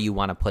whatever order you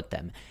want to put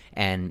them,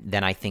 and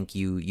then I think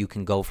you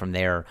can go from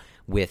there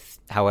with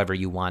however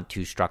you want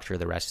to structure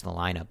the rest of the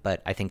lineup.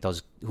 But I think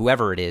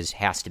whoever it is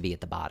has to be at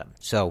the bottom.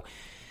 So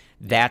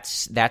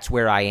that's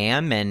where I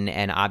am,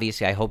 and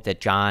obviously I hope that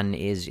John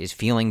is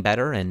feeling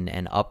better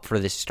and up for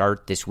this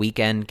start this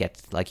weekend.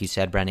 Gets, like you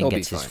said, Brendan,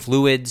 gets his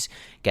fluids,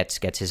 gets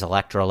his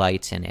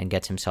electrolytes, and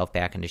gets himself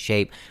back into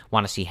shape.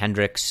 Want to see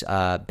Hendricks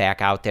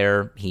back out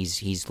there.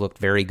 He's looked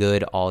very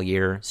good all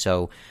year,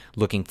 so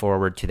looking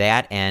forward to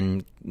that.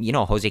 And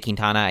Jose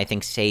Quintana, I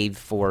think, save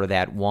for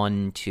that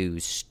one to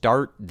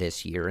start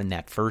this year in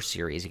that first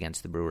series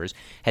against the Brewers,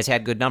 has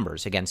had good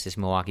numbers against this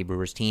Milwaukee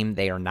Brewers team.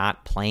 They are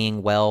not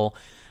playing well.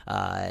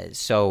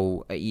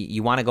 So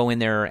you want to go in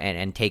there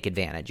and take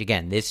advantage.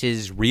 Again, this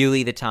is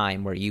really the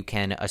time where you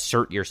can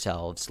assert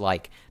yourselves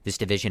like this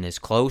division is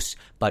close,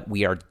 but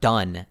we are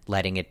done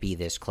letting it be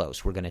this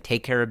close. We're going to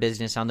take care of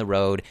business on the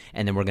road,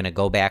 and then we're going to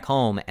go back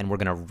home, and we're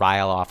going to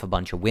rile off a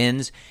bunch of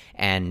wins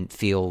and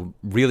feel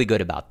really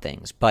good about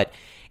things. But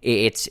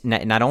it's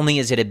not only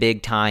is it a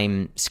big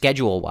time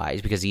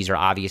schedule-wise, because these are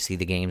obviously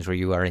the games where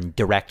you are in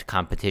direct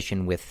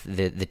competition with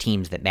the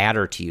teams that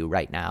matter to you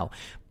right now,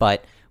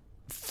 but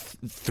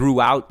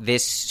throughout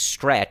this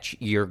stretch,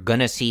 you're going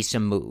to see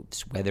some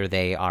moves, whether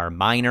they are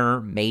minor,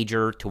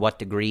 major, to what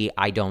degree,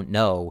 I don't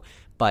know,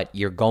 but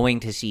you're going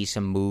to see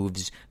some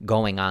moves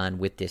going on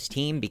with this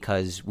team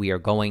because we are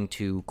going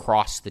to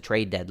cross the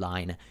trade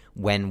deadline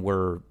when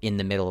we're in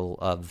the middle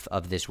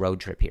of this road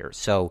trip here.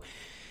 So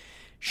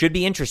should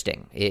be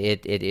interesting.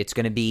 It's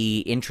going to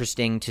be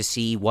interesting to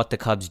see what the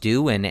Cubs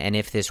do and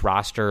if this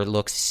roster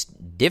looks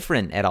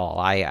different at all.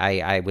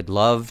 I would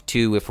love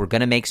to, if we're going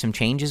to make some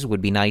changes, it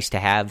would be nice to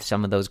have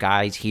some of those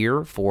guys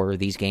here for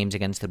these games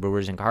against the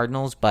Brewers and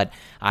Cardinals, but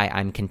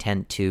I'm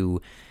content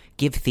to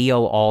give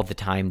Theo all the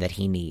time that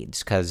he needs,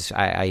 because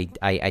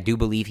I do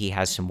believe he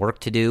has some work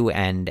to do,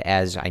 and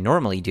as I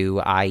normally do,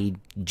 I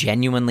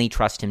genuinely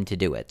trust him to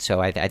do it. So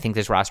I think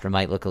this roster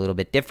might look a little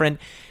bit different.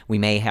 We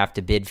may have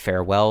to bid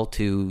farewell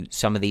to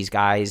some of these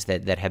guys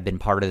that have been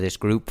part of this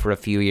group for a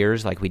few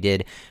years, like we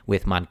did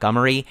with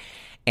Montgomery,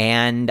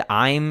 and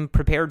I'm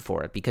prepared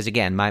for it, because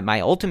again,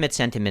 my ultimate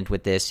sentiment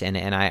with this, and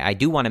I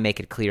do want to make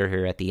it clear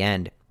here at the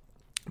end,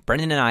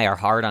 Brendan and I are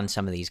hard on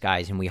some of these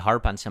guys, and we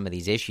harp on some of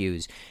these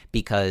issues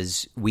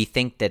because we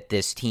think that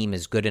this team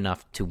is good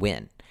enough to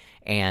win.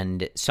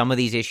 And some of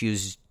these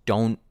issues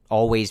don't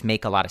always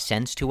make a lot of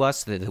sense to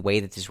us, the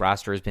way that this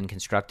roster has been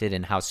constructed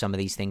and how some of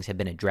these things have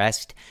been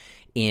addressed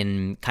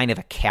in kind of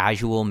a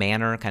casual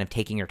manner, kind of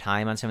taking your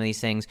time on some of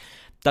these things.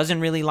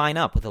 doesn't really line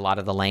up with a lot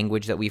of the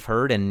language that we've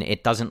heard, and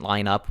it doesn't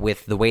line up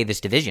with the way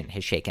this division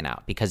has shaken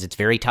out because it's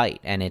very tight,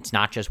 and it's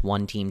not just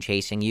one team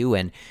chasing you,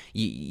 and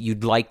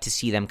you'd like to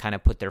see them kind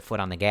of put their foot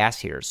on the gas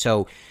here.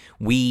 So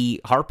we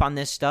harp on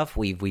this stuff.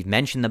 We've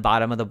mentioned the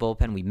bottom of the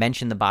bullpen. We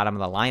mentioned the bottom of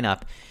the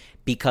lineup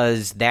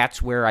because that's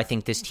where I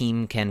think this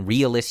team can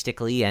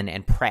realistically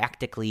and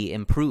practically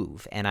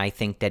improve. And I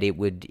think that it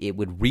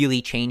would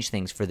really change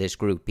things for this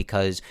group,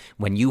 because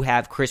when you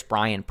have Chris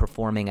Bryant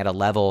performing at a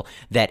level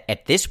that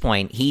at this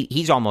point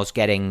he's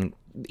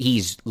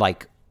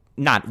like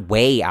not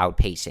way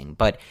outpacing,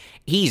 but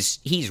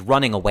he's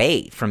running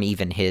away from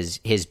even his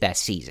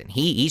best season.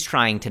 He's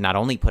trying to not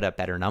only put up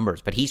better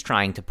numbers, but he's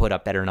trying to put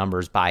up better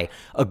numbers by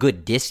a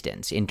good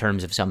distance in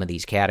terms of some of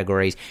these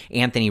categories.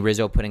 Anthony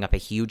Rizzo putting up a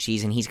huge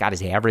season. He's got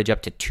his average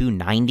up to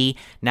 290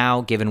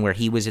 now, given where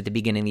he was at the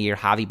beginning of the year.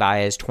 Javi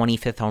Baez,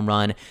 25th home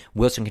run.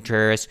 Wilson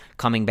Contreras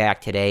coming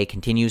back today,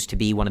 continues to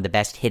be one of the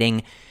best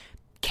hitting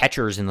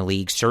catchers in the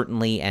league,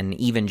 certainly, and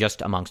even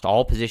just amongst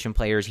all position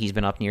players, he's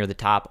been up near the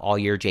top all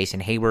year. Jason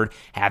Hayward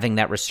having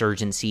that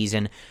resurgent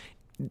season.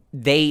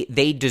 They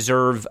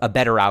deserve a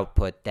better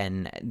output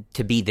than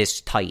to be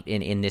this tight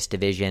in this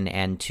division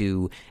and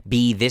to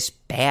be this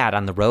bad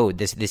on the road.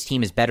 This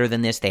team is better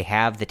than this. They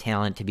have the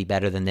talent to be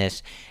better than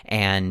this,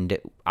 and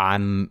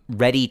I'm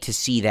ready to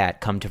see that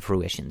come to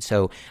fruition.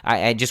 So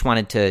I just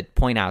wanted to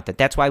point out that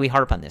that's why we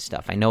harp on this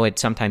stuff. I know it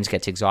sometimes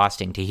gets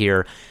exhausting to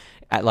hear.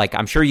 Like,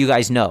 I'm sure you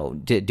guys know,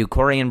 do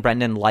Corey and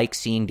Brendan like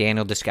seeing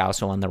Daniel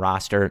Descalso on the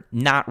roster?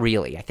 Not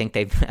really. I think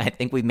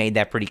we've made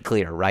that pretty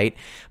clear, right?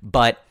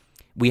 But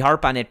we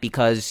harp on it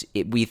because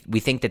we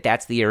think that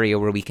that's the area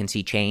where we can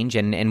see change,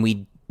 and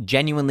we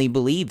genuinely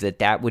believe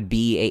that would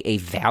be a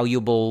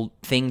valuable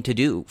thing to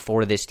do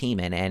for this team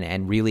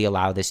and really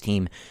allow this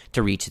team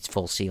to reach its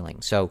full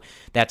ceiling. So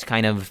that's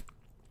kind of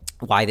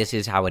why this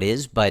is how it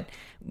is, but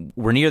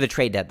we're near the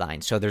trade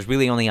deadline, so there's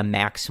really only a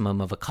maximum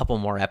of a couple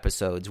more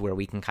episodes where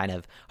we can kind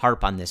of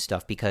harp on this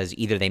stuff, because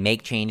either they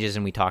make changes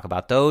and we talk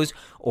about those,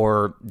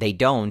 or they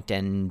don't,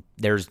 and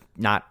there's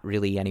not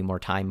really any more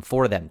time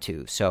for them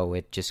to, so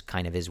it just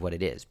kind of is what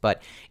it is.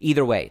 But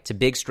either way, it's a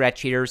big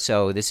stretch here,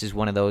 so this is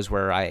one of those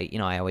where I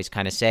always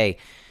kind of say,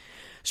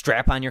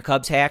 strap on your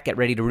Cubs hat, get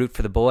ready to root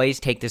for the boys,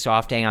 take this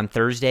off day on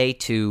Thursday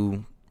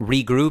to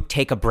regroup,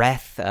 take a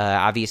breath.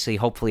 Obviously,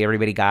 hopefully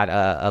everybody got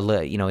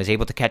is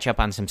able to catch up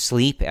on some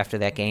sleep after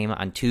that game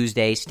on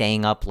Tuesday,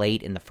 staying up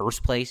late in the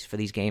first place for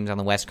these games on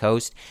the West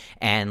Coast.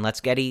 And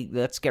let's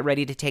get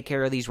ready to take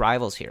care of these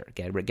rivals here.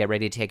 Get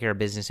ready to take care of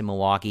business in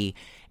Milwaukee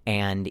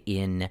and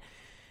in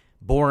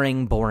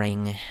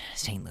boring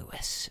St.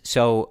 Louis.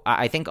 So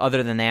I think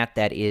other than that,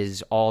 that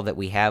is all that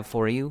we have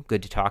for you.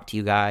 Good to talk to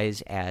you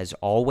guys as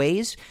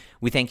always.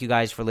 We thank you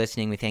guys for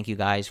listening. We thank you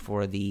guys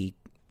for the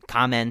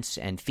comments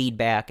and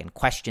feedback and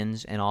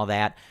questions and all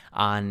that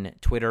on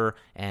Twitter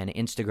and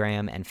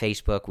Instagram and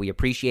Facebook. We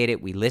appreciate it.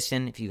 We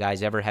listen. If you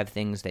guys ever have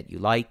things that you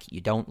like,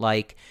 you don't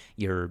like,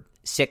 you're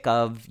sick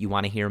of, you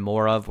want to hear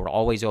more of, we're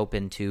always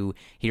open to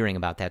hearing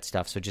about that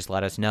stuff. So just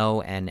let us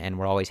know, and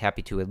we're always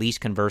happy to at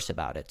least converse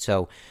about it.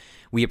 So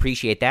we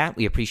appreciate that.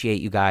 We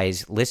appreciate you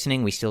guys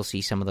listening. We still see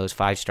some of those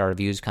 5-star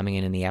reviews coming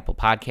in the Apple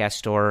Podcast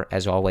Store.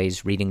 As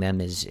always, reading them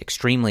is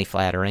extremely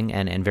flattering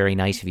and very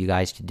nice of you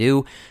guys to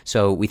do.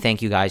 So we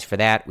thank you guys for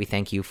that. We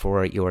thank you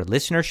for your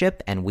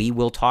listenership, and we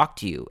will talk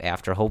to you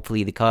after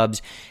hopefully the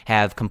Cubs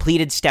have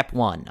completed step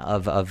 1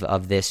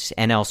 of this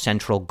NL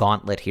Central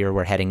gauntlet here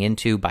we're heading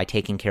into by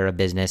taking care of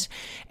business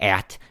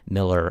at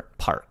Miller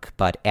Park.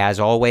 But as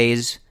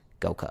always,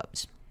 go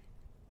Cubs.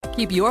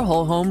 Keep your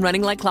whole home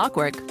running like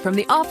clockwork, from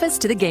the office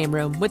to the game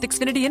room with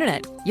Xfinity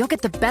Internet. You'll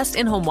get the best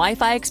in-home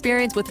Wi-Fi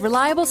experience with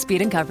reliable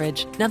speed and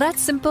coverage. Now that's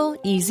simple,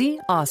 easy,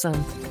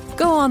 awesome.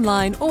 Go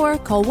online or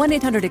call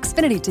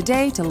 1-800-XFINITY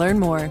today to learn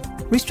more.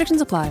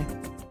 Restrictions apply.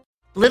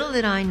 Little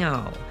did I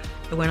know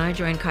that when I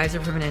joined Kaiser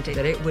Permanente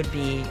that it would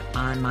be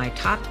on my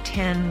top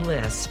 10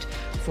 list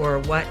for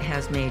what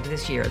has made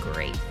this year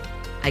great.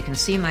 I can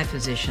see my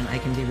physician, I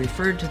can be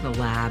referred to the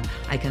lab,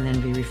 I can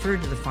then be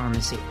referred to the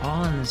pharmacy,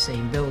 all in the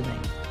same building.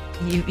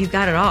 You've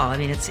got it all. I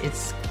mean,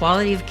 it's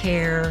quality of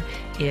care,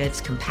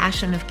 it's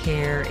compassion of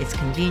care, it's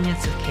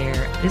convenience of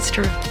care. It's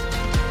terrific.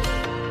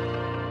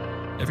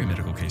 Every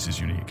medical case is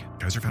unique.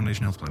 Kaiser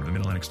Foundation Health Plan of the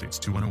Mid-Atlantic States,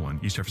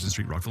 2101 East Jefferson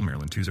Street, Rockville,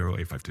 Maryland,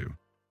 20852.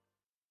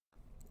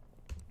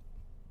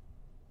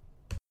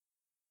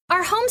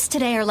 Our homes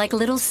today are like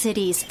little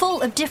cities,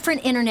 full of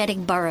different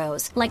interneting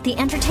boroughs, like the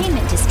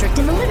entertainment district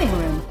in the living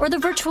room or the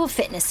virtual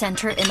fitness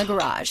center in the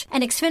garage.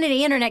 And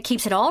Xfinity Internet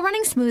keeps it all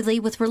running smoothly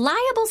with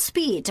reliable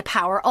speed to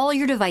power all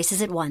your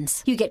devices at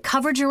once. You get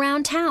coverage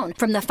around town,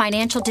 from the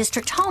financial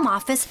district home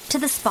office to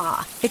the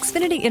spa.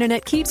 Xfinity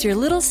Internet keeps your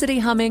little city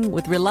humming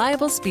with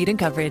reliable speed and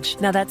coverage.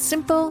 Now that's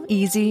simple,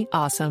 easy,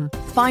 awesome.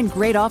 Find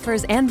great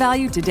offers and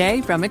value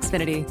today from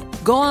Xfinity.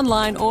 Go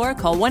online or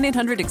call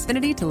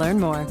 1-800-XFINITY to learn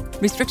more.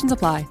 Restrictions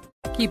apply.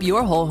 Keep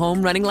your whole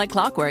home running like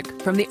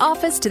clockwork, from the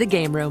office to the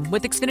game room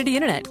with Xfinity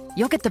Internet.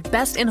 You'll get the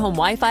best in-home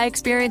Wi-Fi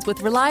experience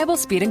with reliable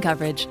speed and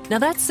coverage. Now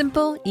that's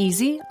simple,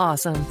 easy,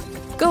 awesome.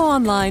 Go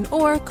online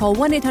or call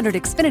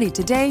 1-800-XFINITY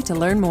today to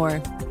learn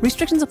more.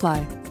 Restrictions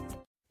apply.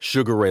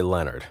 Sugar Ray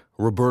Leonard,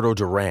 Roberto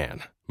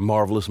Duran,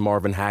 Marvelous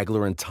Marvin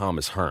Hagler, and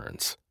Thomas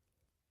Hearns.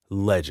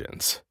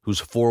 Legends, whose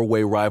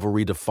four-way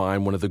rivalry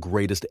defined one of the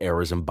greatest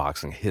eras in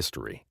boxing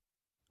history.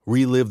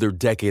 Relive their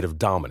decade of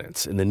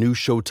dominance in the new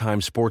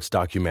Showtime sports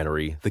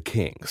documentary, The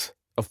Kings,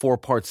 a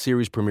 4-part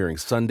series premiering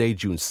Sunday,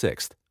 June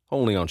 6th,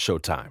 only on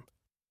Showtime.